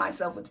surround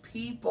myself with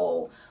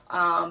people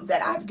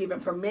that I've given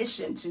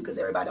permission to, because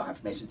everybody don't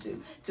have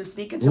permission to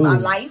speak into my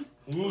life,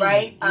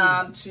 right?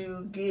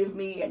 To give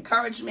me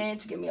encouragement,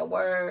 to give me a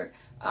word,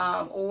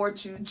 or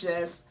to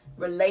just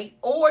relate,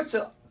 or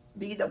to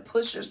be the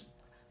pushers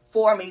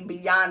for me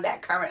beyond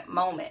that current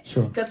moment.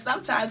 Sure. Because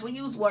sometimes we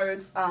use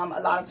words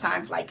a lot of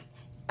times like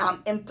I'm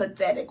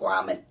empathetic, or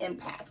I'm an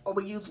empath, or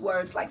we use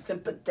words like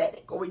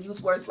sympathetic, or we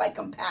use words like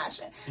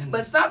compassion.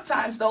 But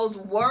sometimes those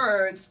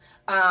words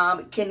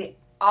can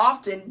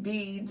often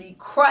be the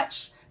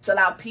crutch to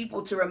allow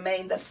people to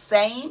remain the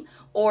same,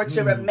 or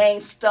to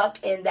remain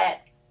stuck in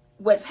that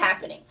what's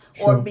happening,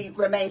 or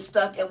remain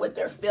stuck in what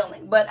they're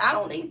feeling. But I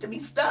don't need to be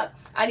stuck.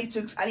 I need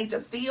to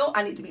feel,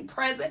 I need to be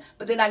present,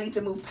 but then I need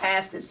to move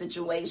past this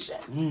situation.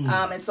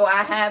 And so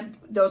I have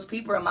those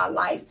people in my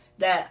life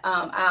that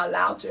I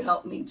allow to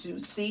help me to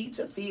see,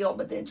 to feel,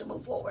 but then to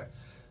move forward.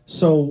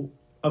 So,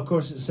 of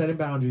course, setting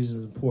boundaries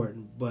is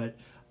important, but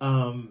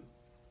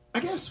I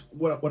guess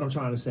what I'm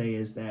trying to say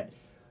is that,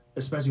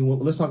 especially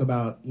let's talk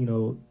about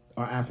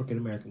our African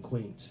American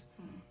queens.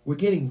 We're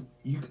getting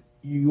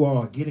you all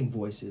are getting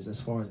voices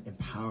as far as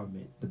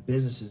empowerment, the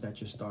businesses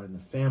that you're starting, the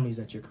families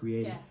that you're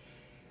creating,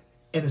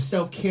 and the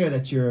self-care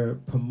that you're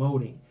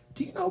promoting.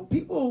 Do you know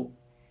people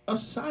of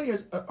society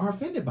are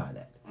offended by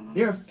that?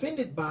 They're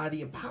offended by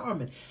the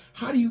empowerment.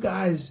 How do you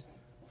guys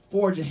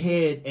forge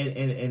ahead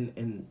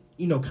and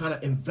kind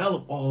of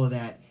envelop all of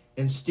that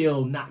and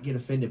still not get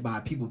offended by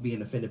people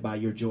being offended by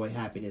your joy,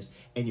 happiness,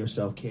 and your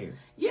self-care?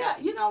 Yeah,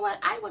 you know what?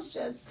 I was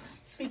just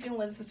speaking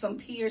with some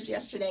peers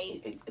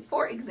yesterday,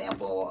 for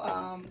example,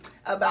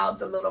 about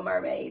The Little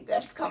Mermaid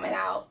that's coming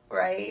out,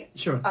 right?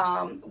 Sure.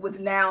 With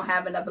now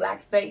having a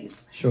black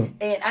face. Sure.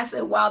 And I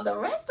said, while the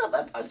rest of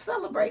us are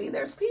celebrating,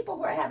 there's people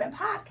who are having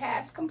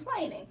podcasts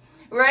complaining,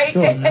 right?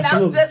 Sure, and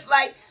absolutely. I'm just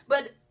like,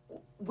 but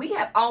we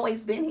have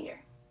always been here.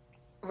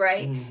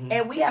 Right? Mm-hmm.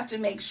 And we have to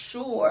make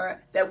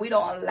sure that we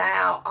don't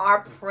allow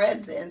our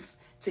presence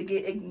to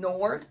get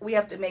ignored. We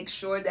have to make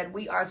sure that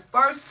we are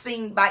first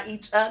seen by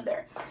each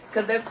other.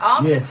 Because there's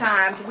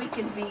oftentimes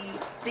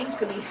things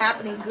could be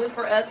happening good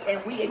for us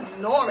and we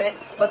ignore it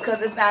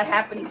because it's not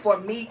happening for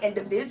me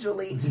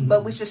individually,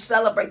 but we should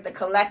celebrate the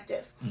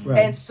collective. Right.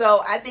 And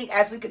so I think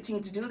as we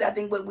continue to do that, I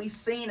think what we've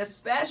seen,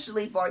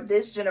 especially for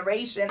this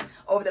generation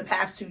over the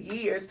past 2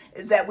 years,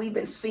 is that we've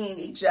been seeing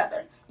each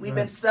other. We've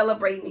been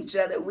celebrating each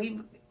other.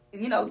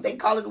 They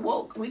call it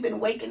woke. We've been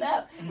waking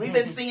up. We've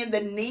been seeing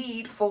the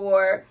need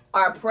for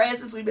our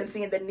presence. We've been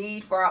seeing the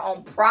need for our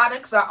own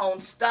products, our own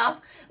stuff.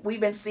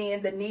 We've been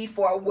seeing the need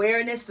for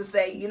awareness to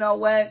say, you know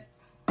what?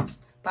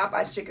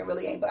 Popeye's chicken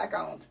really ain't black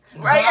owned.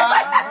 Right?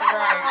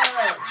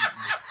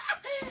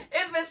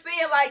 It's been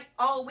seeing like,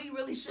 oh, we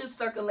really should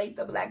circulate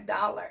the black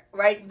dollar,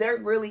 right? There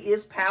really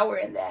is power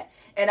in that.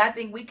 And I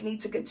think we need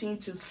to continue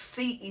to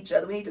see each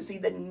other. We need to see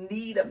the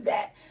need of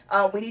that.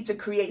 We need to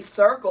create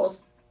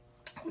circles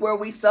where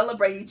we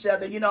celebrate each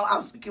other. I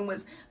was speaking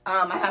with,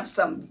 I have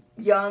some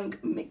young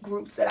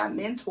groups that I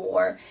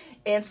mentor,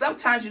 and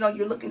sometimes,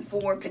 you're looking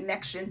for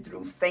connection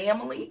through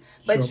family,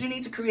 but you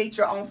need to create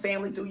your own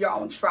family through your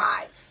own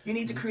tribe. You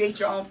need to create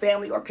your own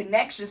family or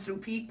connections through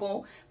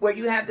people where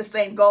you have the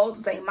same goals,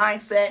 the same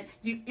mindset.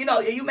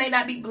 You may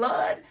not be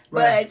blood,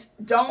 but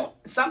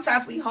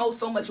sometimes we hold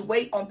so much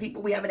weight on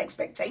people we have an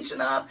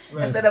expectation of,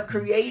 instead of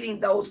creating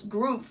those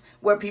groups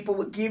where people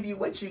will give you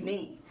what you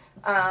need.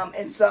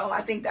 And so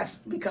I think that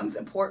becomes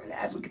important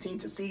as we continue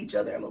to see each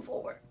other and move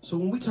forward. So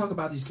when we talk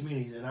about these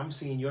communities, and I'm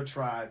seeing your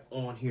tribe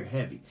on here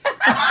heavy.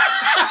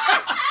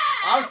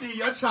 I'm seeing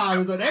your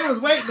tribe. They was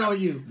waiting on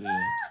you.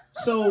 Yeah.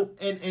 So,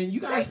 and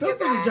you guys feel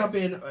free to jump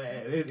in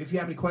if you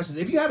have any questions.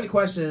 If you have any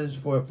questions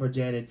for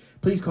Janet,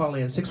 please call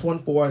in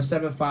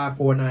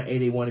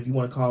 614-754-9881 if you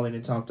want to call in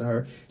and talk to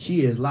her.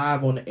 She is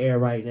live on the air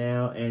right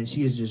now, and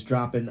she is just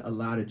dropping a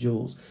lot of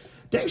jewels.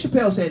 Dave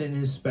Chappelle said in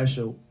his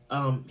special,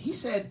 he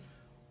said,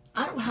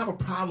 I don't have a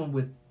problem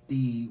with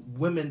the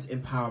women's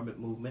empowerment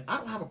movement. I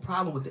don't have a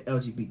problem with the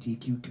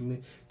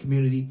LGBTQ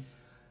community.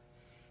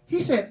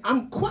 He said,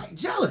 I'm quite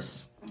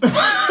jealous.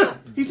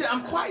 He said,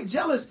 I'm quite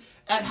jealous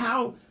at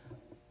how,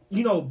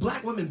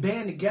 black women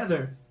band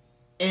together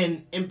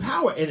and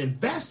empower and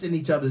invest in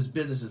each other's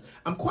businesses.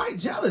 I'm quite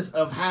jealous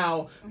of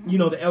how, the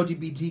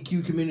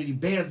LGBTQ community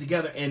bands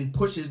together and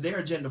pushes their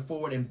agenda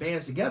forward and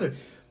bands together.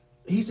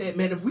 he said,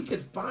 man, if we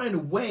could find a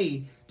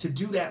way to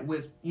do that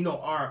with,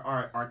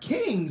 our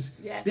kings,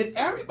 yes. then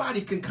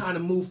everybody can kind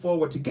of move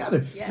forward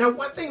together. Yes. Now,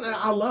 one thing that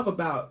I love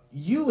about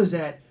you is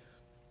that,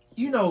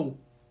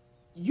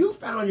 you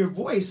found your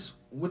voice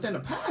within a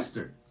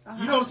pastor.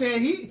 You know what I'm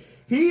saying?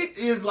 He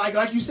is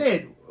like you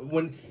said,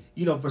 when,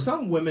 for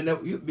some women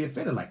that you'd be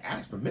offended, like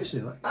ask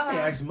permission. Like I ain't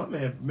asking my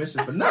man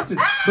permission for nothing.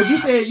 But you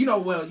said,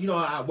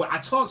 I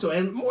talked to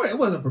him, and more, it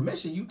wasn't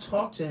permission. You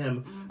talked to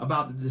him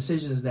about the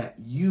decisions that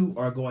you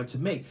are going to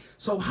make.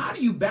 So how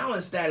do you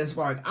balance that as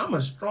far as I'm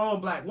a strong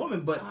black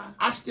woman, but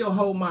I still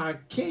hold my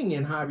king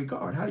in high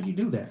regard? How do you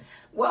do that?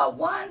 Well,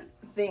 one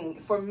thing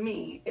for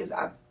me is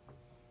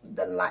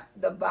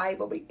the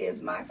Bible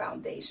is my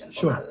foundation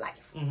for my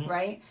life,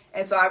 right?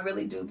 And so I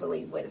really do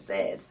believe what it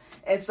says.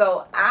 And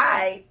so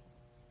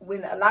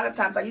when a lot of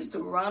times I used to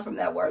run from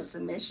that word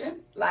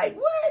submission, like,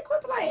 what?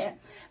 Quit playing.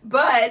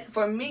 But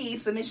for me,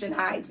 submission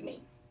hides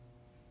me.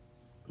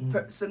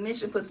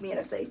 Submission puts me in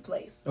a safe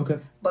place. Okay.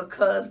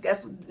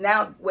 Because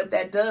now what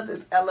that does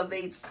is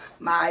elevates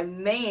my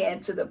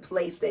man to the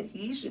place that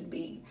he should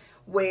be,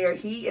 where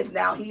he is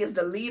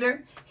the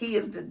leader, he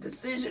is the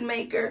decision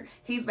maker,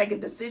 he's making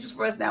decisions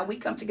for us. Now we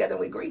come together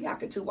and we agree. How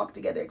can two walk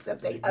together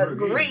except they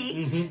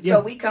agree? So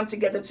we come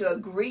together to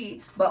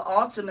agree, but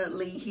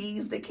ultimately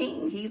he's the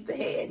king, he's the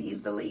head,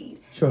 he's the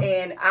lead. Sure.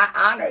 And I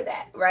honor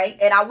that, right?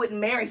 And I wouldn't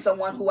marry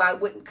someone who I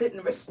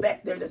couldn't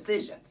respect their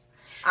decisions.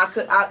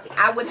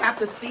 I would have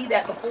to see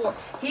that before.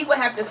 He would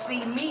have to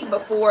see me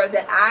before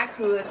that I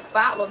could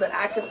follow, that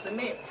I could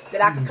submit,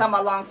 that I could come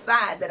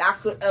alongside, that I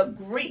could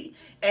agree.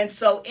 And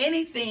so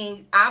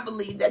anything, I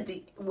believe that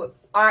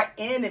our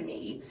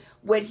enemy,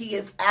 what he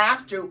is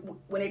after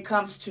when it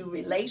comes to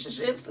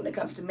relationships, when it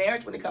comes to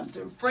marriage, when it comes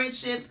to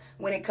friendships,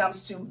 when it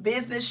comes to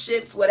business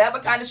ships, whatever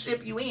kind of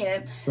ship you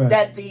in,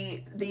 that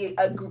the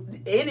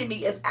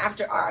enemy is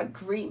after our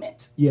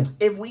agreement. Yeah.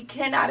 If we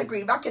cannot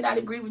agree, if I cannot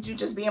agree with you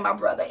just being my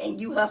brother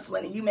and you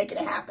hustling and you making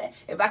it happen,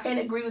 if I can't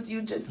agree with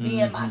you just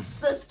being my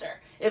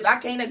sister, if I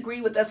can't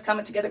agree with us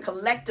coming together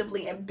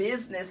collectively in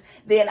business,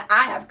 then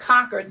I have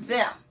conquered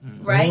them,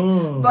 right?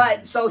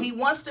 But so he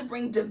wants to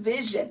bring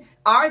division.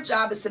 Our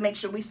job is to make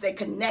sure we stay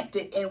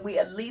connected and we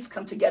at least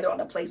come together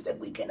on a place that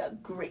we can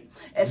agree.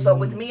 And so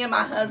with me and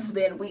my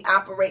husband, we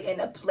operate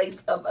in a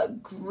place of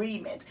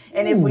agreement.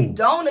 And if we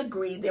don't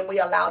agree, then we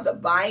allow the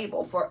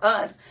Bible for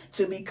us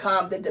to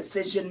become the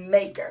decision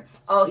maker.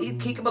 Oh, he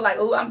could be like,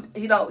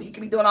 he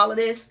could be doing all of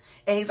this.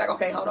 And he's like,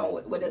 okay, hold on,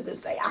 what does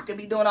this say? I could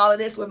be doing all of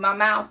this with my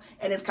mouth.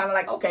 And it's kind of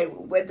like, okay,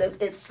 what does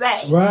it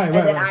say? And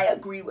then I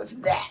agree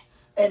with that.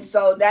 And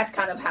so that's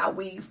kind of how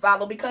we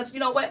follow, because you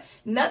know what?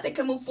 Nothing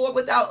can move forward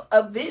without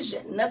a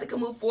vision. Nothing can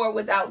move forward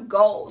without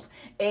goals.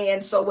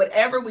 And so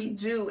whatever we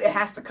do, it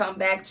has to come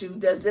back to,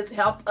 does this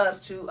help us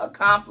to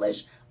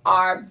accomplish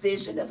our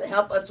vision? Does it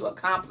help us to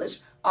accomplish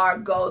our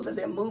goals? Does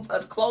it move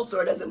us closer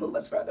or does it move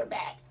us further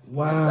back?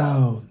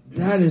 Wow,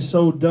 that is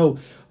so dope.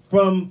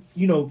 From,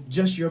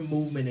 just your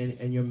movement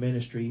and your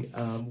ministry,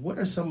 what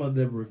are some of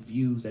the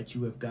reviews that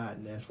you have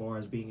gotten as far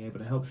as being able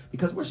to help?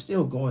 Because we're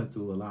still going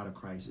through a lot of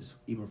crisis,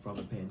 even from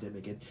the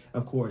pandemic. And,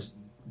 of course,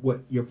 what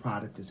your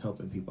product is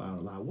helping people out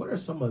a lot. What are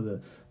some of the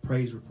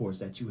praise reports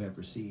that you have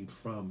received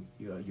from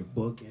your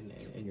book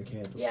and your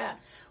candles? Yeah.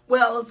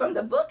 Well, from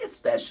the book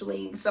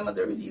especially, some of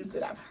the reviews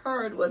that I've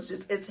heard was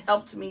just it's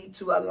helped me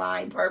to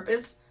align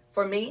purpose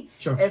for me.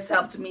 Sure. It's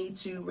helped me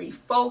to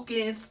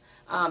refocus.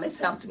 It's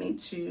helped me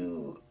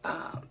to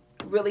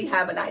really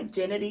have an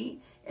identity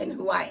in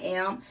who I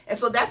am. And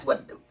so that's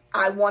what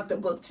I want the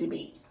book to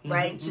be,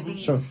 right? To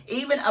be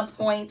even a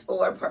point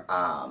or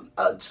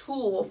a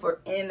tool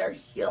for inner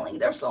healing.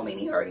 There's so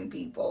many hurting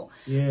people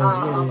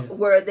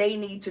where they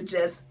need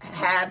to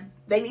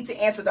they need to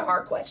answer the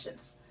hard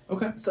questions.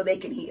 Okay. So they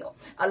can heal.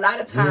 A lot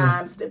of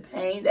times the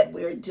pain that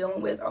we're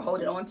dealing with or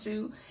holding on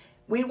to,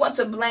 we want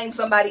to blame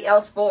somebody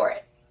else for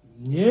it.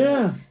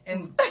 Yeah.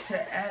 And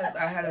to add,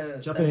 I had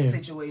a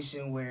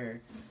situation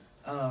where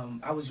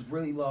I was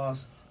really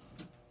lost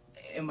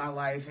in my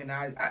life, and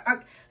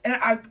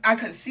I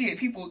could see it.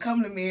 People would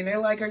come to me and they're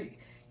like,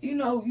 you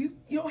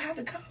don't have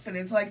the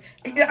confidence. Like,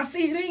 I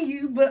see it in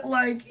you, but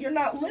like you're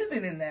not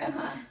living in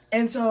that.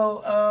 And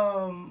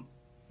so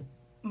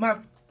my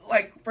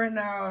friend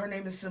now, her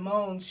name is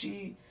Simone,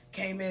 she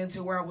came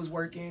into where I was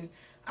working.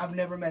 I've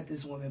never met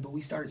this woman, but we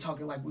started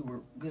talking like we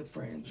were good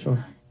friends.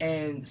 Sure.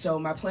 And so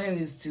my plan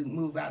is to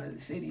move out of the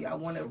city. I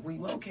want to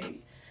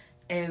relocate.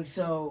 And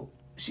so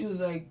she was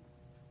like,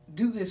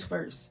 do this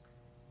first.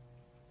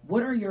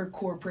 What are your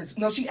core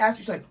principles? No, she asked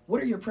me, she's like,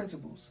 what are your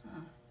principles?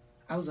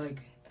 I was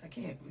like, I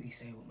can't really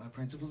say what my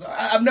principles are.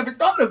 I've never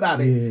thought about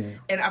it. Yeah.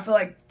 And I feel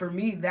like for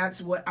me,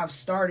 that's what I've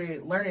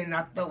started learning. And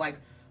I felt like,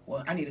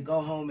 well, I need to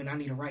go home and I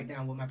need to write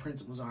down what my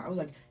principles are. I was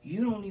like,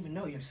 you don't even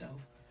know yourself.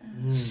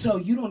 So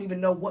you don't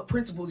even know what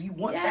principles you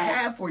want to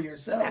have for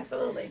yourself.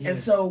 Absolutely. And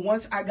so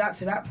once I got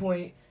to that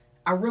point,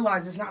 I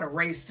realized it's not a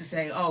race to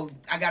say, oh,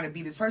 I got to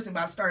be this person.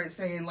 But I started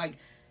saying, like,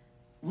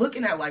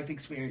 looking at life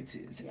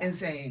experiences and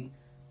saying,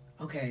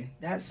 okay,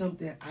 that's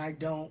something I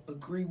don't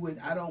agree with.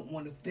 I don't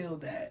want to feel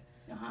that.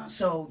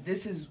 So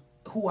this is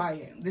who I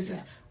am. This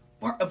is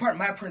a part of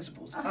my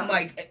principles. I'm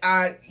like,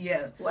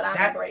 what I'm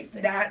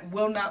embracing. That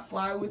will not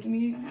fly with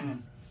me.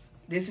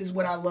 This is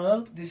what I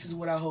love. This is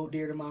what I hold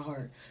dear to my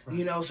heart. Right.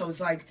 You know, so it's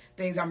like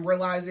things I'm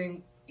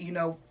realizing, you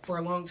know, for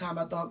a long time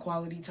I thought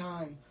quality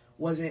time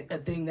wasn't a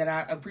thing that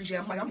I appreciate.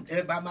 I'm like, I'm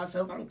dead by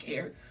myself. I don't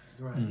care.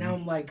 Right. Now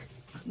I'm like,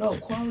 no,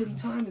 quality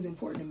time is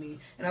important to me.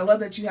 And I love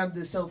that you have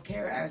the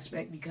self-care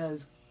aspect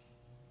because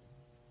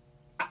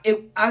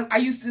I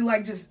used to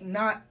like just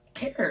not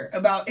care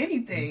about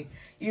anything,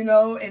 you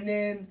know, and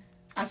then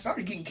I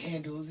started getting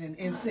candles and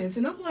incense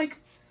and I'm like,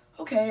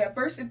 okay, at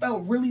first it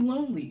felt really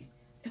lonely.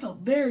 It felt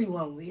very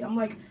lonely. I'm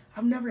like,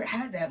 I've never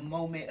had that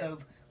moment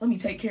of, let me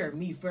take care of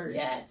me first.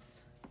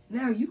 Yes.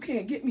 Now you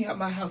can't get me out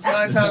my house 9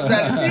 times out of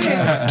 10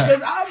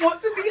 because I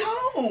want to be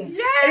home.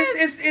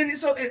 Yes.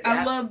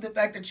 I love the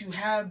fact that you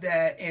have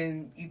that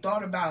and you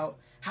thought about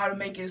how to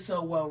make it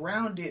so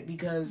well-rounded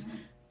because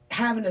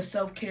having a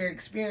self-care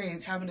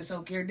experience, having a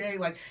self-care day,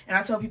 like, and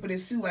I tell people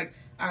this too, like,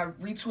 I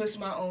retwist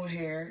my own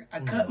hair, I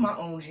cut my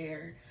own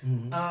hair,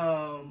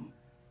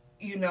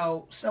 you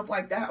know, stuff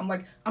like that. I'm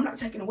like, I'm not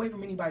taking away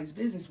from anybody's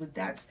business, but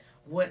that's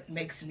what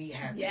makes me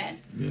happy.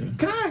 Yes. Yeah.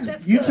 Can I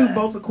ask you two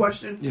both a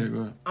question? Yeah,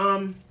 go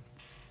ahead.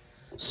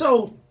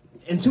 So,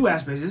 in 2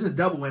 aspects, this is a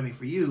double whammy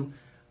for you.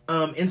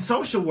 In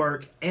social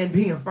work and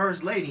being a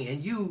first lady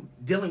and you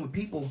dealing with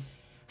people,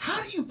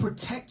 how do you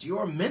protect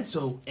your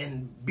mental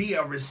and be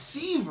a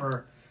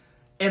receiver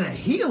and a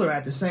healer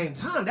at the same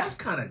time? That's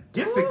kind of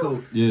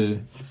difficult. Yeah,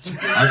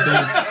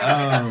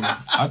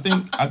 I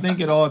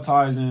think it all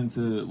ties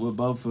into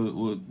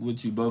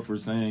what you both were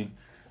saying,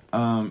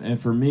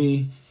 and for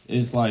me,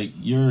 it's like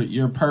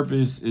your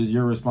purpose is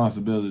your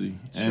responsibility,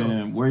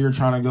 and where you're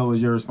trying to go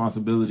is your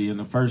responsibility, and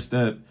the first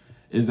step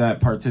is that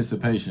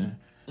participation.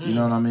 You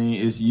know what I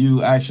mean? It's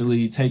you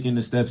actually taking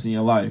the steps in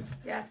your life.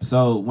 Yes.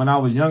 So when I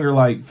was younger,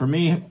 like for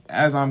me,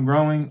 as I'm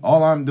growing,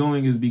 all I'm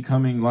doing is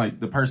becoming like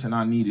the person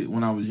I needed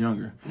when I was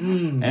younger.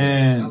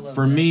 And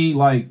for me,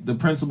 like the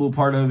principal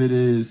part of it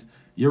is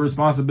your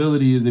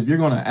responsibility is if you're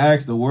going to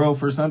ask the world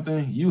for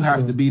something, you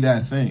have to be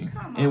that thing.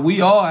 And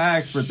we all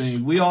ask for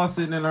things. We all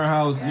sitting in our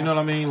house, you know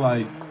what I mean?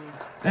 Like,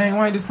 dang,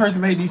 why ain't this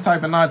person made these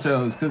type of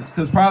nachos?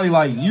 Because probably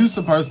like you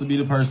supposed to be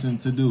the person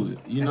to do it,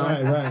 you know?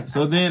 Right.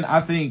 So then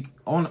I think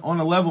on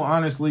a level,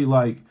 honestly,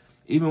 like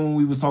even when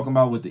we was talking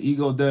about with the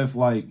ego death,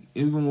 like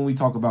even when we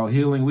talk about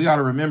healing, we got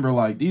to remember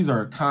like these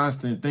are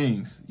constant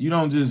things. You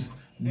don't just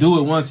do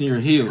it once and you're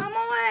healed. Come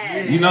on.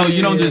 You know,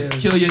 you don't just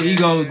kill your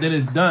ego, then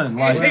it's done.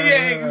 Like,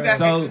 exactly.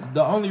 So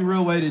the only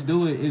real way to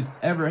do it is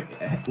ever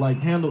like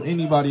handle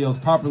anybody else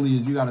properly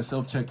is you got to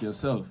self-check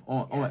yourself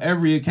on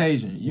every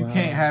occasion. You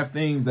can't have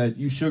things that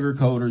you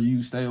sugarcoat or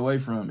you stay away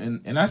from.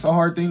 And that's a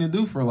hard thing to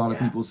do for a lot of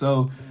people.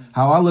 So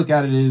how I look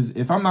at it is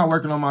if I'm not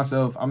working on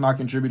myself, I'm not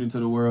contributing to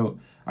the world.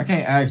 I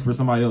can't ask for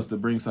somebody else to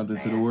bring something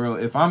to the world.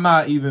 If I'm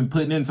not even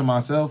putting into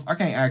myself, I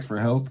can't ask for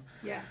help.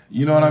 Yeah.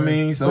 You know what I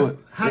mean? So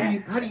how do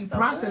you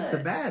process the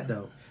bad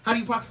though? How do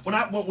you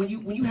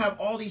when you have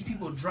all these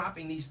people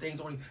dropping these things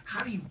on you?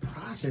 How do you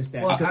process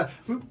that? Well, because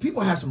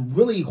people have some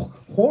really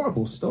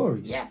horrible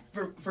stories. Yeah,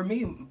 for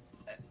me,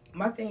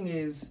 my thing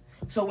is,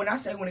 so when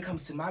it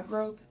comes to my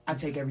growth, I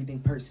take everything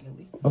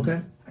personally.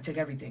 Okay. I take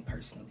everything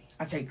personally.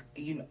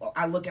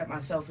 I look at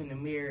myself in the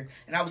mirror,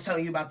 and I was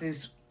telling you about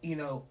this, you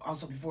know,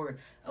 also before.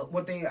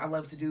 One thing I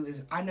love to do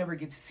is I never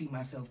get to see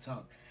myself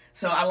talk.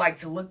 So I like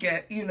to look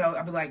at, you know,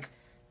 I'll be like,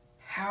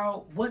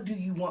 what do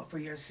you want for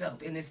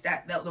yourself? And it's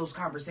those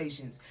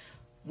conversations.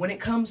 When it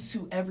comes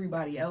to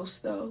everybody else,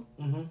 though,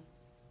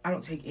 I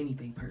don't take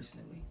anything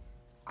personally.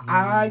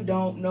 I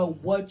don't know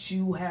what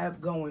you have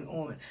going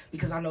on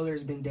because I know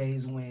there's been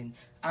days when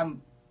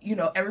I'm, you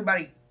know,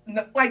 everybody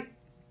like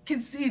can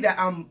see that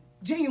I'm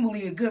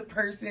genuinely a good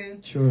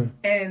person. Sure.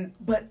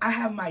 But I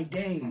have my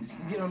days.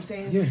 You get what I'm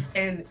saying? Yeah.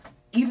 And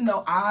even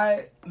though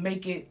I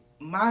make it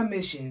my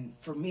mission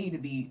for me to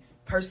be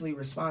personally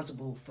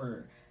responsible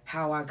for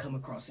how I come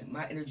across it,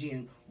 my energy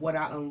and what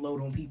I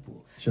unload on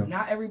people. Sure.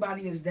 Not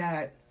everybody is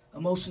that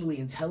emotionally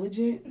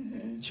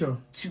intelligent Sure.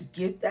 to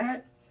get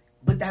that,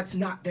 but that's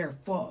not their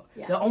fault.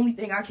 Yeah. The only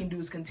thing I can do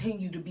is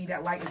continue to be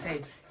that light and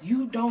say,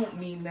 you don't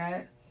mean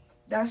that.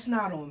 That's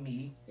not on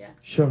me. Yeah.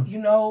 Sure. You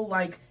know,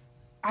 like,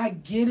 I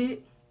get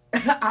it.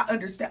 I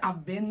understand.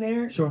 I've been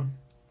there. Sure.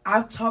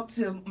 I've talked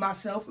to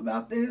myself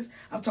about this.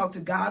 I've talked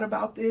to God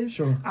about this.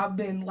 Sure. I've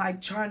been,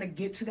 like, trying to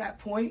get to that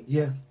point.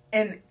 Yeah.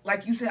 And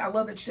like you said, I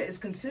love that you said it's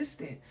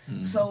consistent.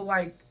 So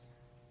like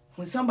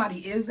when somebody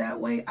is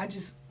that way, I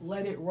just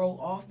let it roll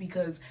off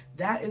because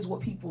that is what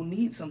people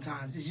need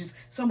sometimes. It's just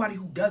somebody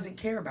who doesn't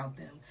care about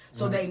them.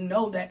 So they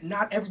know that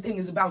not everything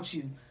is about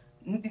you.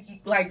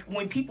 Like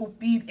when people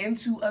feed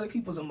into other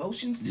people's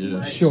emotions too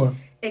much,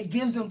 it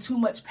gives them too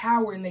much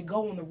power and they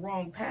go on the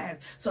wrong path.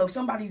 So if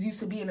somebody's used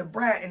to being a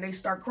brat and they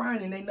start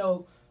crying and they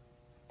know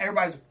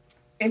everybody's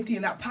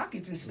emptying out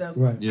pockets and stuff,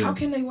 how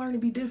can they learn to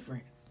be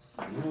different?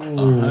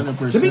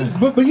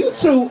 100%. But you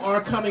two are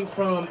coming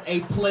from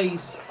a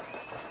place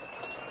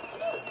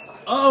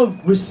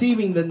of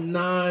receiving the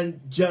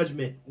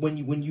non-judgment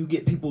when you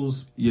get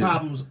people's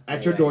problems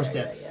at your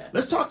doorstep.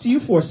 Let's talk to you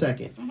for a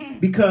second,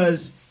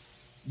 because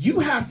you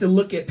have to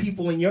look at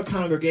people in your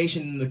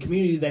congregation and the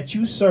community that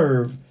you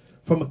serve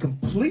from a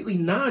completely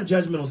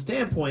non-judgmental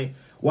standpoint,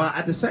 while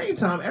at the same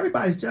time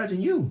everybody's judging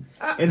you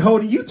and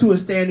holding you to a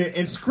standard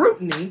and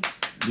scrutiny.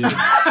 Yeah.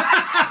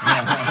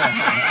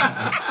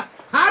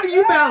 How do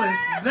you balance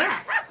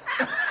that?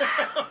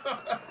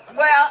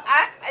 Well,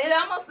 it's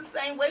almost the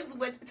same way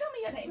with tell me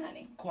your name,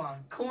 honey. Quan,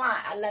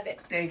 I love it.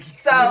 Thank you.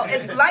 So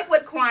it's like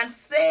what Quan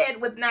said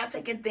with not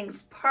taking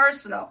things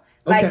personal.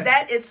 Like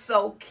that is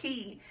so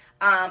key.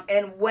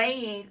 And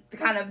weighing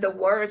kind of the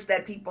words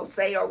that people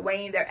say, or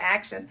weighing their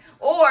actions,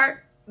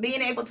 or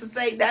being able to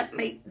say that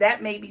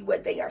may be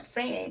what they are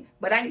saying,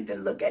 but I need to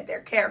look at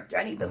their character.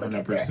 I need to look 100%.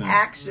 At their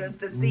actions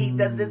to see,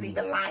 does this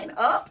even line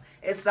up?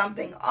 Is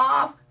something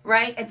off?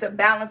 Right? And to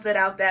balance it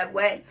out that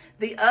way.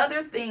 The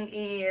other thing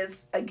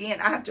is, again,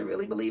 I have to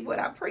really believe what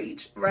I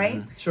preach, right?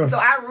 Mm-hmm. Sure. So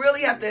I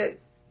really have to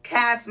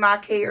cast my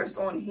cares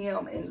on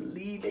him and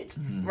leave it,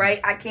 right?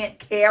 I can't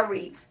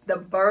carry the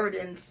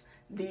burdens,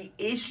 the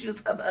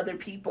issues of other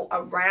people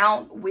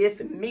around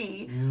with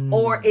me,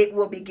 or it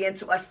will begin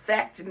to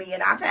affect me.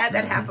 And I've had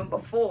that happen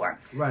before,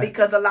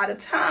 because a lot of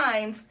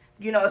times,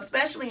 you know,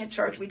 especially in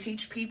church, we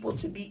teach people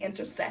to be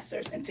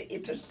intercessors and to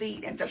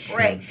intercede and to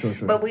pray. Sure.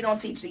 But we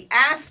don't teach the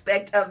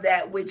aspect of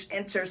that, which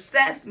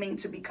intercess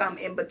means to become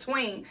in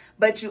between.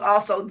 But you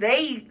also,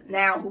 they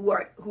now who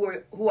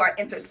are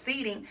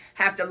interceding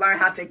have to learn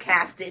how to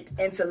cast it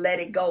and to let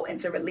it go and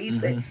to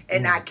release it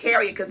and not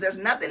carry it. Because there's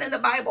nothing in the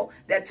Bible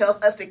that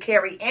tells us to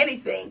carry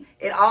anything.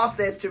 It all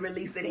says to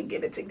release it and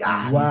give it to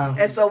God. Wow.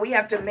 And so we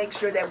have to make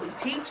sure that we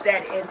teach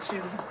that and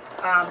to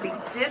be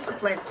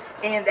disciplined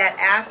in that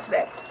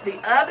aspect. The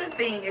other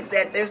thing is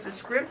that there's the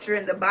scripture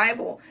in the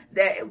Bible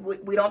that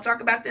we don't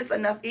talk about this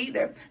enough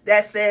either,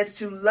 that says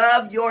to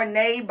love your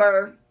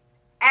neighbor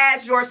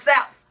as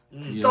yourself.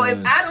 So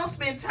if I don't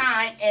spend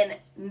time in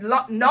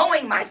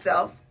knowing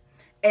myself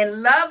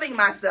and loving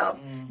myself,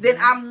 then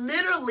I'm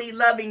literally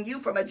loving you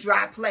from a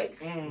dry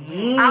place.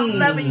 I'm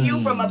loving you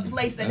from a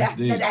place that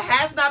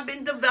has not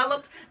been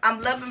developed.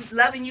 I'm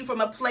loving you from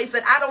a place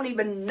that I don't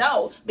even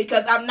know,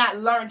 because I've not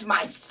learned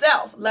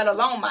myself, let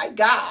alone my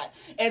God.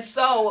 And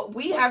so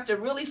we have to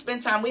really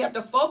spend time. We have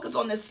to focus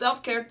on this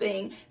self-care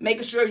thing,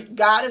 making sure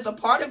God is a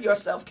part of your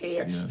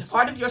self-care,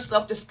 part of your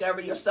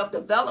self-discovery, your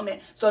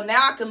self-development. So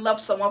now I can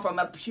love someone from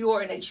a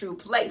pure and a true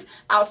place.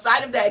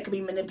 Outside of that, it could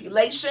be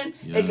manipulation.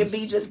 It could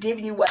be just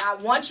giving you what I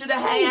want you to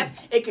have.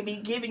 It could be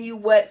giving you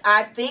what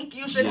I think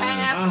you should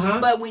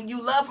have. But when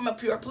you love from a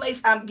pure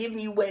place, I'm giving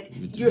you what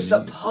you're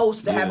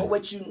supposed to have or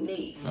what you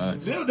need.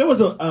 There was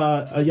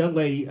a young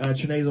lady,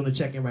 Trinae's on the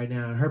check-in right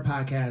now, and her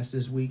podcast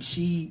this week,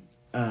 she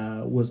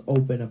was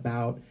open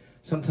about,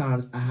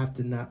 sometimes I have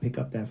to not pick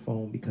up that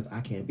phone because I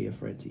can't be a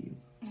friend to you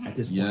at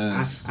this point.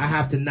 I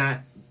have to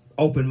not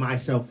open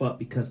myself up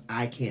because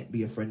I can't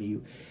be a friend to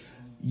you.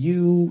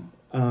 You,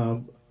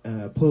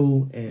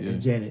 Pooh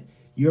and Janet,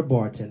 you're a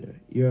bartender,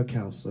 you're a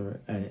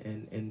counselor,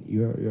 and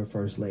you're a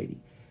first lady.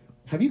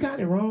 Have you gotten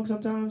it wrong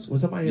sometimes when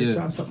somebody has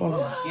dropped something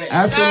off?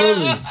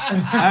 Absolutely.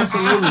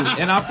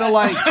 And I feel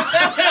like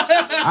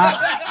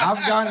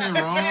I've gotten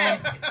it wrong,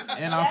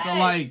 and I feel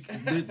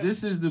like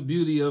this is the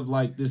beauty of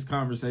like this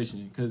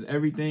conversation, because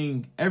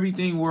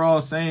everything we're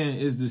all saying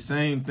is the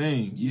same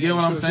thing. You get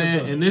what I'm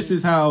saying? And this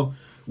is how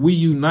we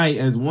unite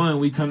as one.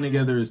 We come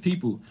together as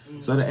people.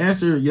 So to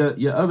answer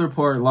your other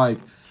part, like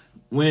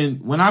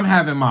when I'm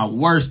having my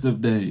worst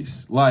of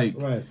days, like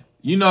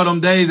you know them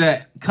days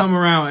that come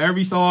around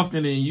every so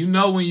often, and you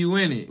know when you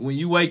in it, when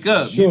you wake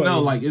up, you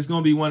know like it's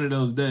gonna be one of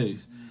those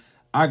days.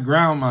 I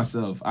ground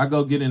myself. I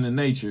go get into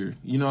nature.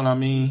 You know what I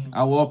mean?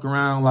 I walk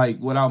around like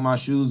without my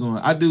shoes on.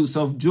 I do.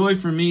 So joy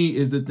for me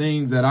is the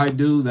things that I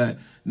do that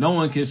no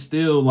one can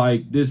steal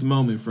like this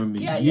moment from me.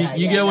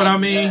 You get what I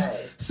mean?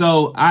 Good.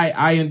 So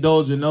I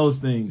indulge in those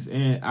things.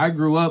 And I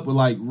grew up with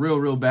like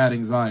real bad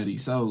anxiety.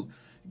 So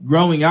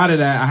growing out of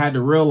that, I had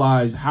to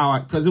realize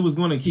because it was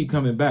going to keep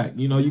coming back.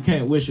 You know, you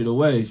can't wish it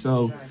away.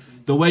 So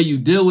the way you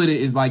deal with it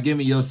is by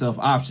giving yourself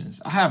options.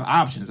 I have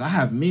options. I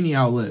have many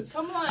outlets.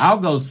 I'll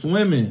go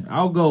swimming.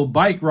 I'll go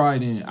bike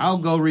riding. I'll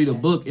go read a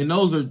book. And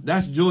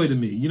that's joy to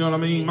me. You know what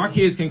I mean? My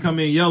kids can come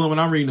in yelling when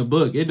I'm reading a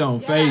book. It don't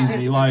faze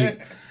me.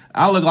 Like,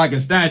 I look like a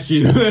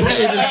statue. They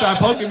just start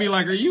poking me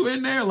like, are you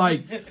in there?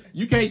 Like,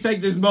 you can't take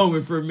this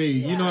moment from me.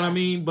 You know what I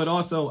mean? But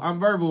also, I'm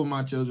verbal with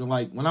my children.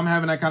 Like, when I'm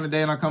having that kind of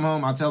day and I come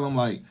home, I tell them,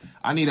 like,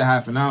 I need a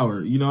half an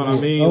hour. You know what I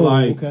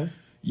mean?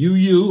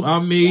 You,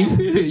 I'm me.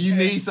 You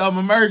need some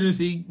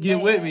emergency,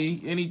 get with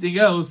me. Anything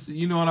else,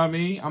 you know what I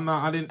mean?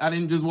 I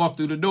didn't just walk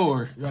through the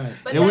door. Right.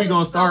 But and we're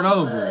going to start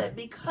over.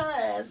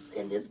 Because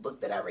in this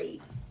book that I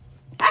read,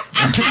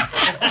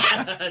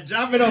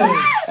 drop it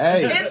over.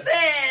 It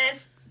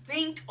says,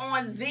 think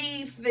on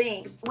these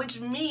things, which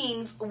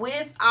means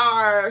with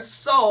our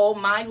soul,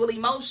 mind, will,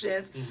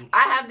 emotions,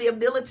 I have the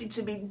ability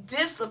to be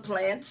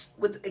disciplined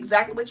with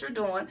exactly what you're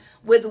doing,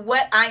 with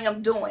what I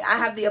am doing. I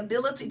have the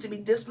ability to be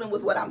disciplined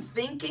with what I'm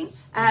thinking.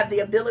 I have the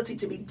ability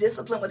to be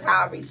disciplined with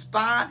how I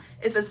respond.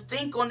 It says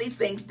think on these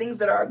things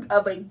that are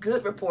of a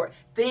good report,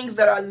 things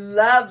that are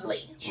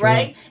lovely,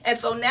 right? And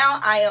so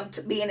now I am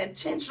being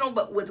intentional,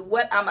 but with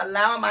what I'm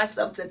allowing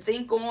myself to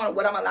think on, or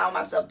what I'm allowing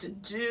myself to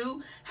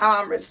do,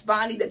 how I'm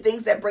responding, the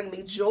things that bring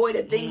me joy,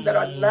 the things that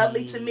are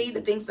lovely to me,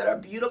 the things that are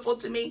beautiful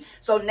to me.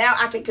 So now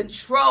I can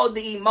control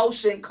the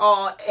emotion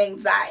called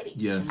anxiety.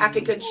 Yes. I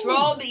can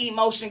control the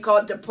emotion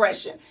called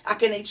depression. I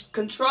can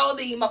control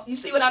the you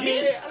see what I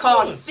mean?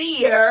 Called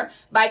fear,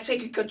 by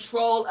taking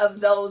control of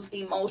those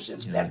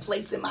emotions that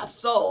place in my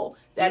soul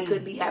that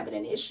could be having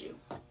an issue.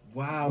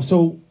 Wow.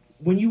 So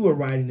when you were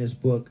writing this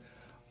book,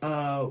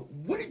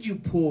 what did you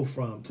pull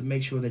from to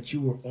make sure that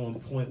you were on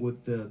point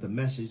with the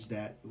message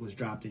that was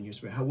dropped in your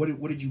spirit?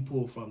 What did you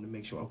pull from to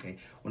make sure, okay,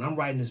 when I'm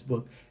writing this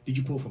book, did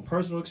you pull from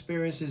personal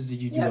experiences?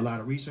 Did you do a lot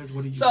of research?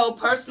 What did you So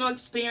personal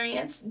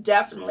experience,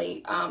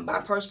 definitely. My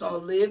personal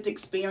lived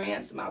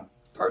experience, my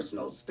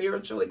personal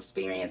spiritual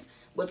experience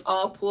was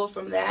all pulled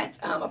from that,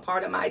 a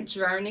part of my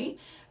journey.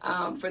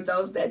 For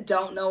those that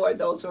don't know or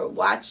those who are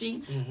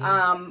watching,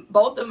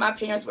 both of my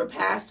parents were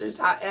pastors.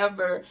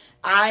 However,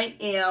 I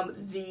am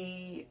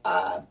the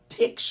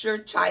picture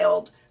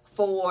child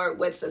for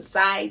what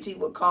society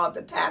would call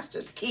the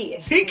pastor's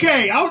kid.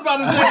 PK, I was about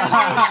to say.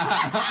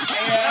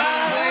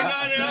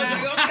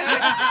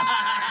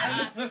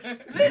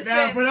 Listen,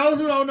 Now, for those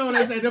who don't know,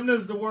 they say them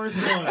is the worst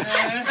one.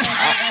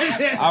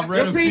 I've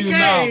read a few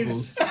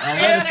novels.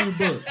 I read a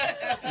few books.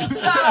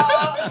 So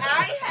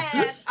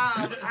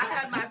I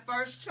had my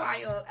first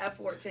child at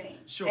 14.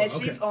 Sure, and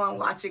she's on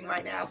watching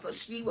right now, so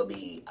she will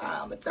be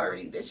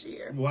 30 this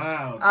year.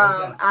 Wow.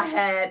 I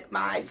had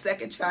my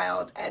second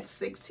child at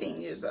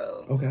 16 years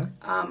old. Okay.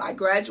 I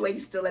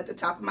graduated still at the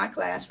top of my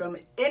class from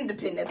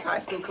Independence High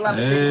School,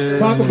 Columbus.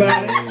 Talk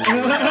about it.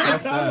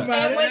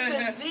 And went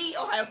to the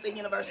Ohio State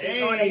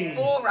University on a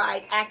full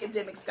ride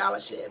academic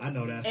scholarship. I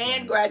know that.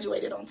 And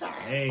graduated on time.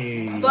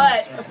 Hey.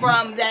 But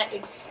from that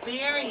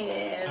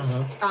experience,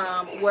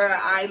 where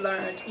I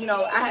learned,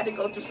 I had to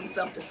go through some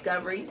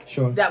self-discovery.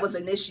 Sure. That was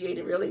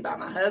initiated really by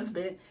my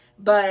husband.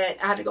 But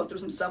I had to go through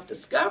some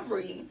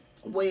self-discovery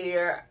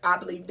where I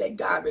believe that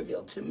God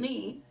revealed to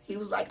me. He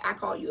was like, I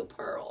call you a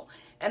pearl.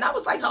 And I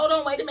was like, hold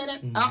on, wait a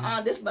minute.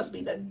 This must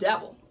be the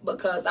devil,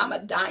 because I'm a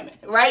diamond,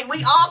 right?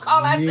 We all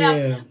call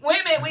ourselves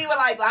women. We were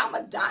like, well, I'm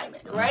a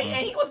diamond, right?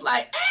 And he was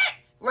like,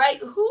 right?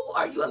 Who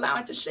are you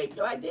allowing to shape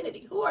your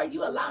identity? Who are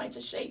you allowing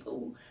to shape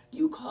who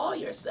you call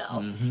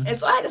yourself? And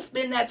so I had to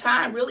spend that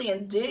time really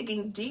in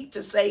digging deep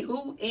to say,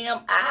 who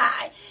am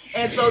I?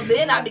 And so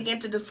then I began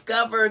to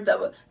discover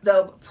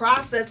the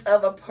process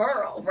of a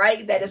pearl,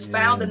 right? That is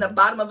found in the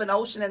bottom of an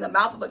ocean, in the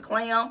mouth of a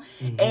clam.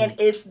 And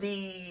it's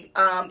the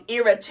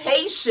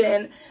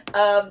irritation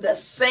of the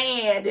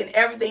sand and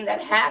everything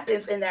that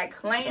happens in that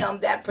clam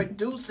that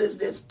produces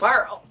this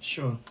pearl.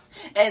 Sure.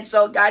 And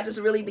so God just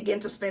really began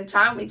to spend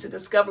time with me to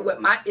discover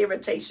what my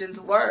irritations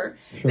were,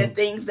 the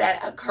things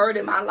that occurred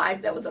in my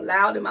life that was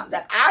allowed in my,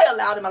 that I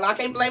allowed in my life.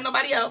 I can't blame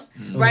nobody else,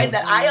 right?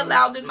 That I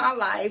allowed in my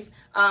life,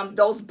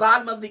 those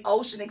bottom of the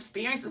ocean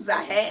experiences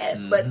I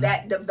had, but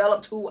that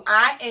developed who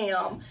I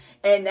am.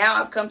 And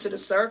now I've come to the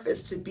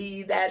surface to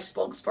be that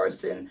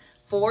spokesperson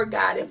for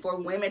God and for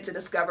women to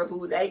discover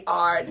who they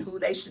are and who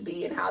they should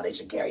be and how they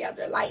should carry out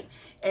their life.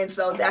 And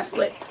so that's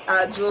what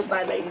Jewels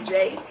by Lady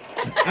J.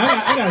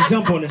 I got to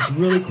jump on this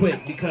really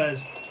quick,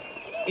 because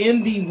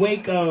in the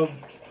wake of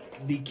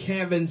the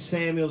Kevin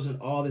Samuels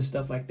and all this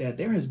stuff like that,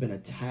 there has been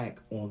attack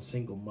on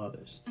single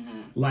mothers.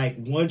 Like,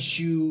 once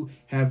you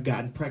have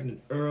gotten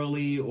pregnant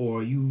early,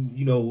 or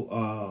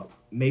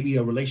maybe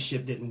a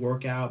relationship didn't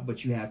work out,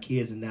 but you have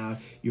kids and now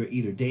you're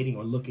either dating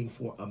or looking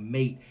for a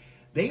mate,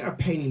 they are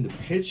painting the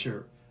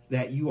picture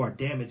that you are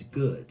damaged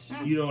goods.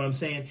 You know what I'm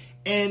saying?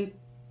 And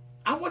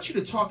I want you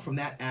to talk from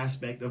that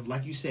aspect of,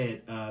 like you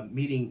said,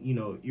 meeting,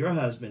 your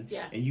husband,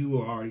 and you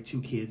were already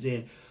 2 kids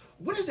in.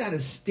 What is that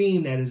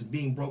esteem that is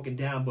being broken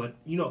down? But,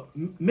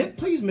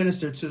 please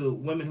minister to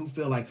women who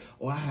feel like,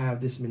 oh, I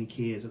have this many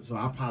kids, so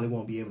I probably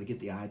won't be able to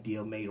get the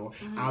ideal mate, or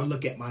I'll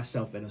look at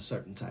myself in a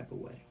certain type of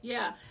way.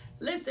 Yeah.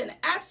 Listen,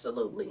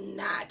 absolutely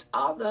not.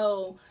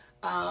 Although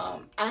I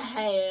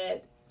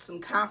had some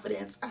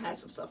confidence, I had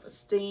some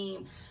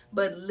self-esteem,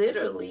 but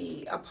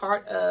literally a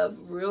part of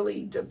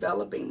really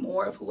developing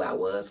more of who I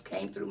was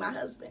came through my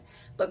husband,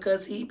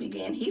 because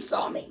he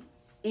saw me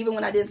even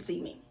when I didn't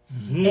see me.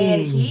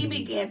 And he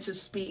began to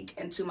speak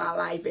into my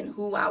life and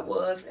who I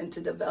was and to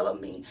develop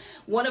me.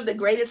 One of the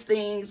greatest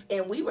things,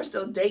 and we were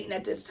still dating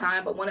at this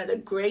time, but one of the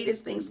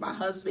greatest things my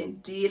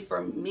husband did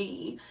for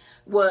me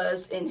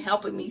was in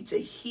helping me to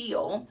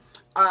heal.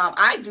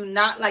 I do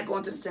not like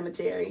going to the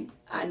cemetery.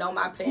 I know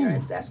my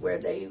parents, that's where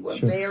they were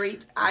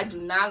buried. I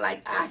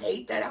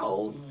hate that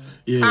whole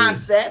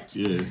concept.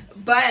 Yeah.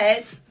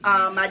 But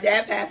my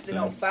dad passed in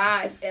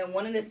 2005, and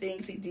one of the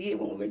things he did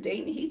when we were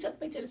dating, he took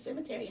me to the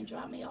cemetery and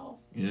dropped me off.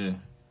 Yeah.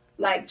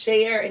 Like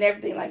chair and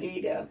everything, like, here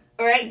you go.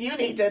 All right, you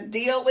need to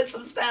deal with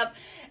some stuff.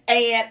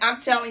 And I'm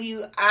telling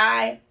you,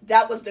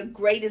 that was the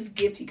greatest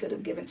gift he could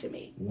have given to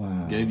me.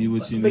 Wow. Gave you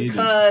what you needed.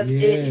 Because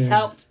it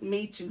helped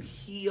me to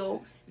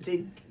heal,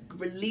 to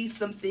release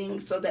some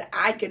things so that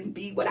I can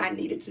be what I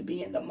needed to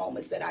be in the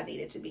moments that I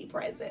needed to be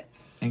present.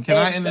 And can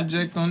I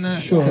interject on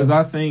that? Sure. Because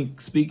I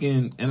think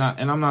speaking, and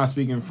I'm not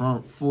speaking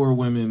for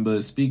women,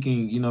 but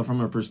speaking,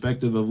 from a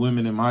perspective of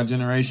women in my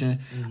generation,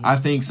 I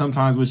think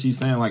sometimes what she's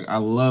saying, like, I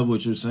love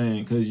what you're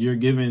saying because you're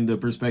giving the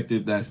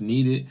perspective that's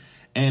needed.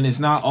 And it's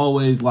not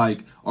always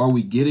like, are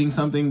we getting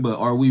something, but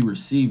are we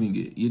receiving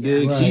it? You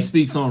dig? Right. She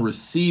speaks on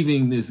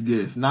receiving this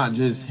gift, not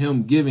just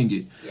him giving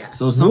it. Yeah.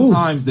 So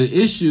sometimes the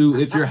issue,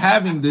 if you're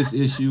having this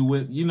issue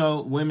with,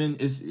 women,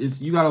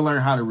 is you got to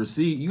learn how to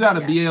receive. You got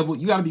to be able,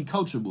 you got to be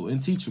coachable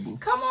and teachable.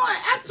 Come on,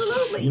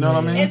 absolutely. You know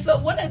what I mean? And so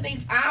one of the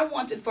things I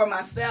wanted for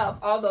myself,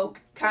 although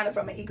kind of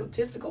from an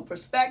egotistical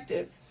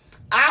perspective,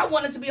 I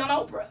wanted to be on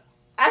Oprah.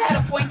 I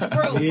had a point to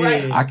prove,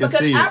 right? I can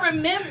see it. I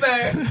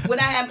remember when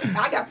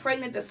I got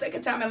pregnant the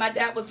second time, and my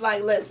dad was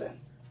like, "Listen,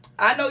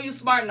 I know you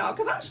smart and all,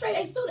 because I'm a straight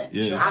A student.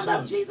 Yeah. I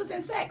love Jesus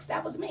and sex.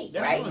 That was me,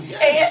 right?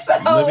 And so,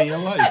 living your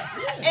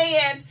life.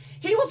 And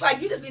he was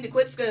like, you just need to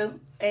quit school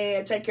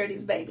and take care of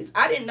these babies.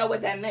 I didn't know what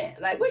that meant.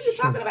 Like, what are you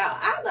talking about?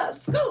 I love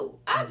school.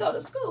 I go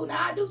to school. Now,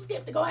 I do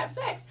skip to go have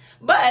sex,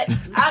 but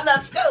I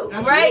love school,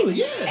 right?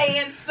 Yeah.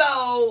 And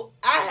so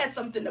I had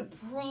something to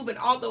prove, and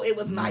although it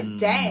was my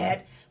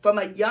dad, from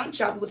a young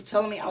child who was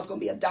telling me I was going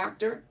to be a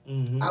doctor,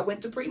 I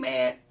went to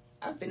pre-med.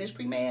 I finished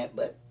pre-med,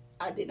 but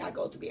I did not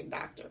go to be a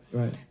doctor.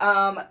 Right.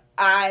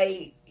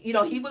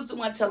 He was the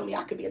one telling me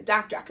I could be a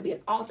doctor, I could be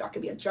an author, I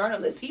could be a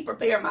journalist. He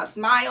prepared my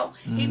smile.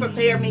 He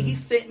prepared me. He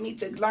sent me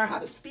to learn how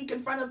to speak in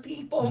front of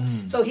people.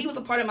 So he was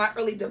a part of my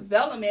early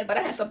development, but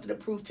I had something to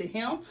prove to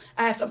him.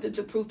 I had something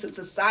to prove to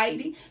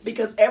society,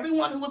 because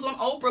everyone who was on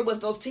Oprah was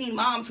those teen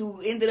moms who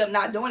ended up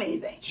not doing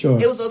anything. Sure.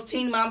 It was those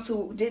teen moms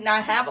who did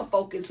not have a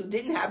focus, who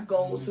didn't have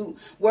goals, who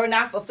were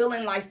not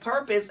fulfilling life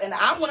purpose. And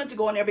I wanted to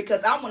go in there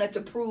because I wanted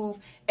to prove,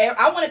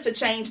 I wanted to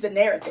change the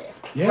narrative,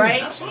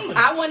 right? Absolutely.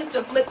 I wanted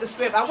to flip the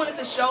script. I wanted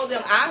to show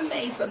them I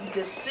made some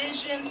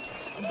decisions,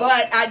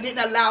 but I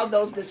didn't allow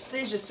those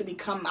decisions to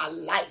become my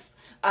life.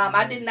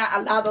 I did not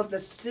allow those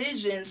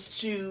decisions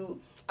to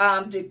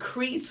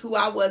decrease who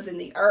I was in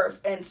the earth.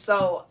 And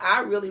so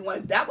I really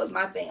wanted, that was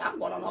my thing. I'm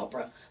going on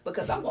Oprah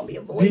because I'm going to be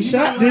a voice.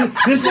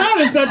 Deshaun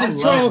is such a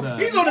troll.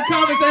 He's on the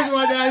conversation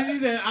right now. He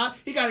said,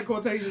 he got in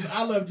quotations,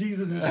 I love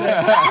Jesus and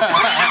sex.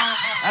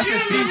 That's a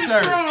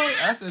t-shirt.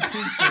 That's a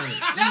t-shirt.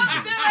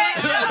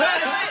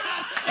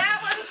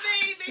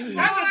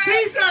 That's a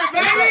t-shirt,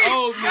 baby.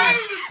 That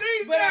is a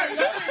t-shirt.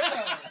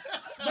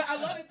 But I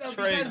love it though,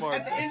 because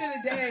at the end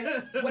of the day,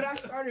 what I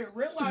started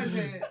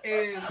realizing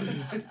is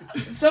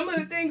some of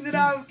the things that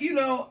I've,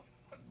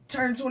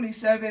 turned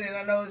 27, and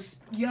I know it's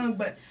young,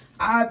 but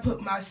I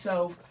put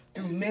myself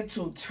through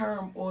mental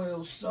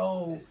turmoil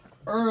so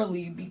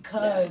early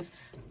because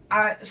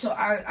I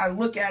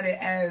look at it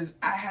as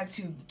I had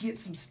to get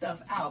some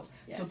stuff out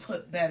to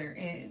put better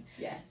in.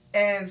 Yes.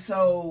 And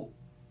so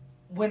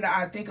when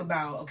I think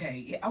about,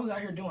 okay, I was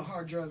out here doing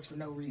hard drugs for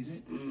no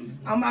reason.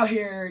 Mm-hmm. I'm out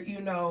here,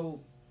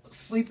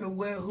 sleeping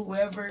with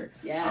whoever.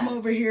 Yeah. I'm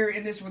over here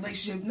in this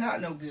relationship,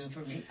 not no good for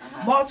me.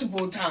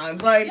 Multiple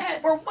times.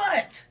 Like, for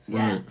what?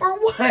 Yeah. For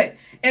what?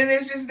 And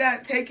it's just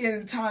that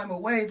taking time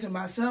away to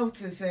myself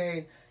to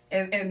say,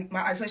 and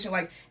my isolation,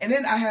 like, and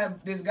then I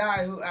have this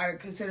guy who I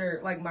consider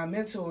like my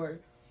mentor.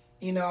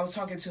 I was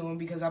talking to him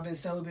because I've been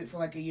celibate for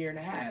like a year and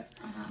a half.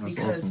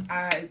 Because awesome.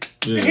 I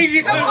should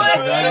have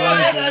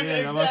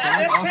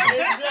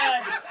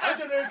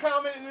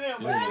commented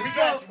on them.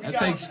 That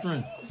takes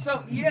strength.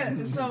 So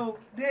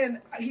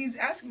then he's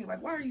asking me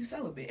like, why are you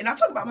celibate? And I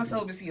talk about my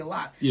celibacy a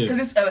lot because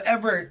it's an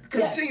ever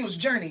continuous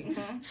journey.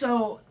 Mm-hmm.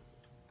 So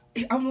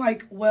I'm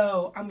like,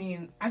 well, I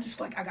mean, I just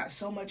feel like I got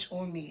so much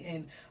on me,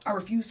 and I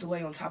refuse to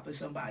lay on top of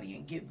somebody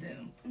and give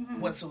them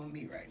what's on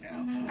me right now.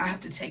 Mm-hmm. I have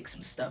to take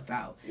some stuff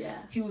out. Yeah.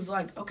 He was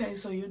like, okay,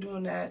 so you're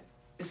doing that.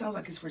 It sounds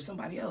like it's for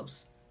somebody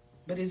else,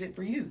 but is it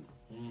for you?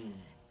 Mm.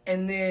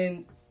 And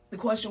then the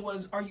question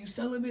was, are you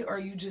celibate or are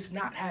you just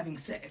not having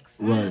sex?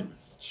 Right.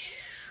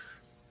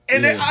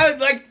 And then I was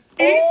like,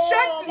 he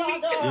checked me.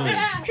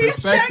 Yeah. He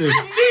checked me.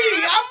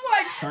 I'm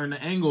like, turn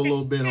the angle a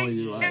little bit on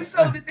you. Like. And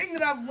so the thing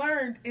that I've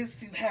learned is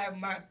to have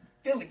my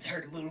feelings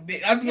hurt a little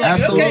bit. I'd be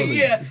like, okay,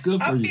 yeah. It's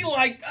good for you. I'd be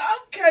like,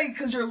 okay,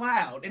 because you're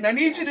loud. And I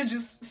need you to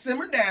just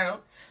simmer down.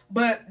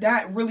 But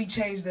that really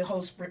changed the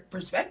whole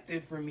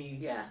perspective for me.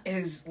 Yeah.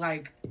 Is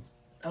like,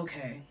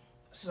 okay,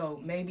 so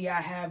maybe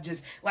I have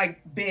just like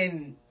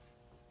been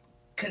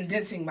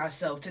condensing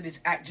myself to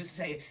this act just to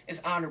say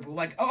it's honorable.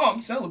 Like, oh, I'm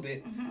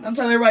celibate. I'm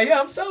telling everybody, yeah,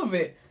 I'm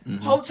celibate.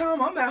 Whole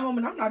time I'm at home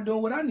and I'm not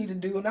doing what I need to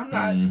do, and I'm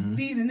not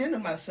feeding into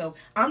myself.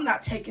 I'm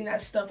not taking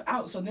that stuff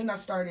out. So then I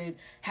started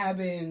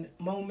having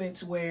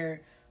moments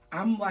where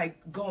I'm like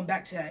going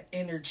back to that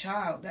inner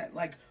child, that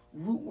like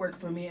root work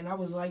for me, and I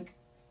was like,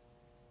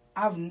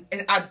 I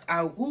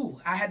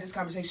had this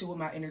conversation with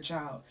my inner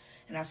child,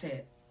 and I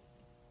said,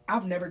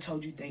 I've never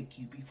told you thank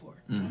you before.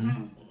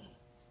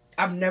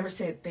 I've never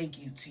said thank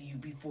you to you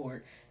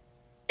before.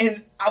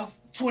 And I was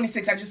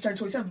 26, I just turned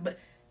 27, but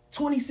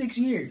 26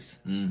 years.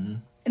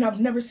 And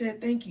I've never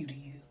said thank you to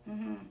you.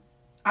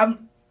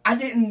 I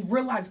didn't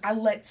realize I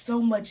let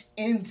so much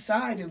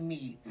inside of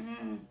me.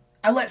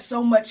 I let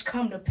so much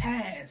come to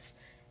pass.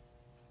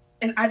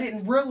 And I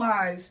didn't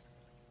realize,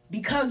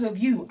 because of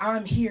you,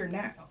 I'm here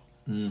now.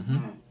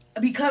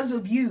 Because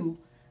of you,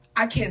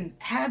 I can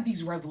have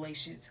these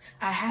revelations.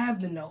 I have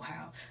the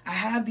know-how. I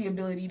have the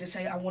ability to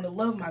say I want to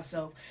love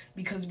myself.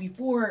 Because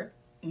before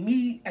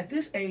me at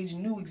this age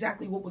knew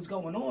exactly what was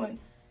going on,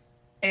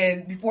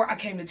 and before I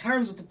came to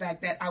terms with the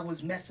fact that I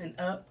was messing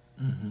up,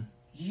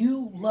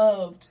 you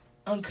loved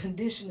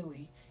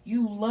unconditionally.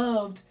 You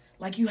loved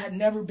like you had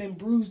never been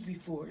bruised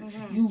before.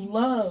 You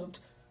loved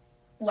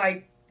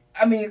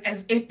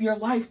as if your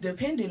life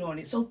depended on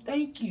it. So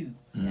thank you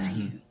to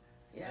you.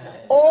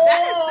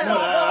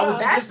 Oh,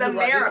 that's the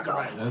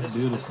miracle. That's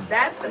beautiful.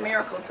 That's the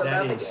miracle to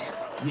love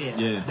again.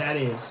 Yeah,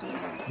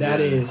 that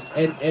is.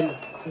 And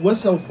what's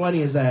so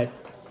funny is that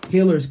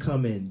healers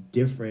come in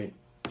different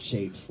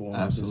shapes,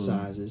 forms, and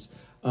sizes.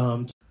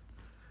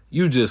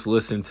 You just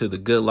listened to the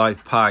Good Life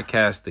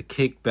Podcast, The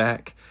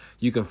Kickback.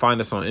 You can find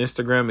us on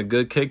Instagram at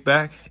Good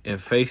Kickback and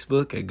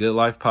Facebook at Good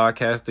Life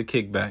Podcast, The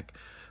Kickback.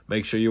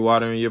 Make sure you're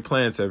watering your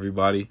plants,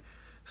 everybody.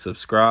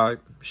 Subscribe,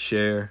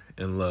 share,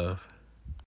 and love.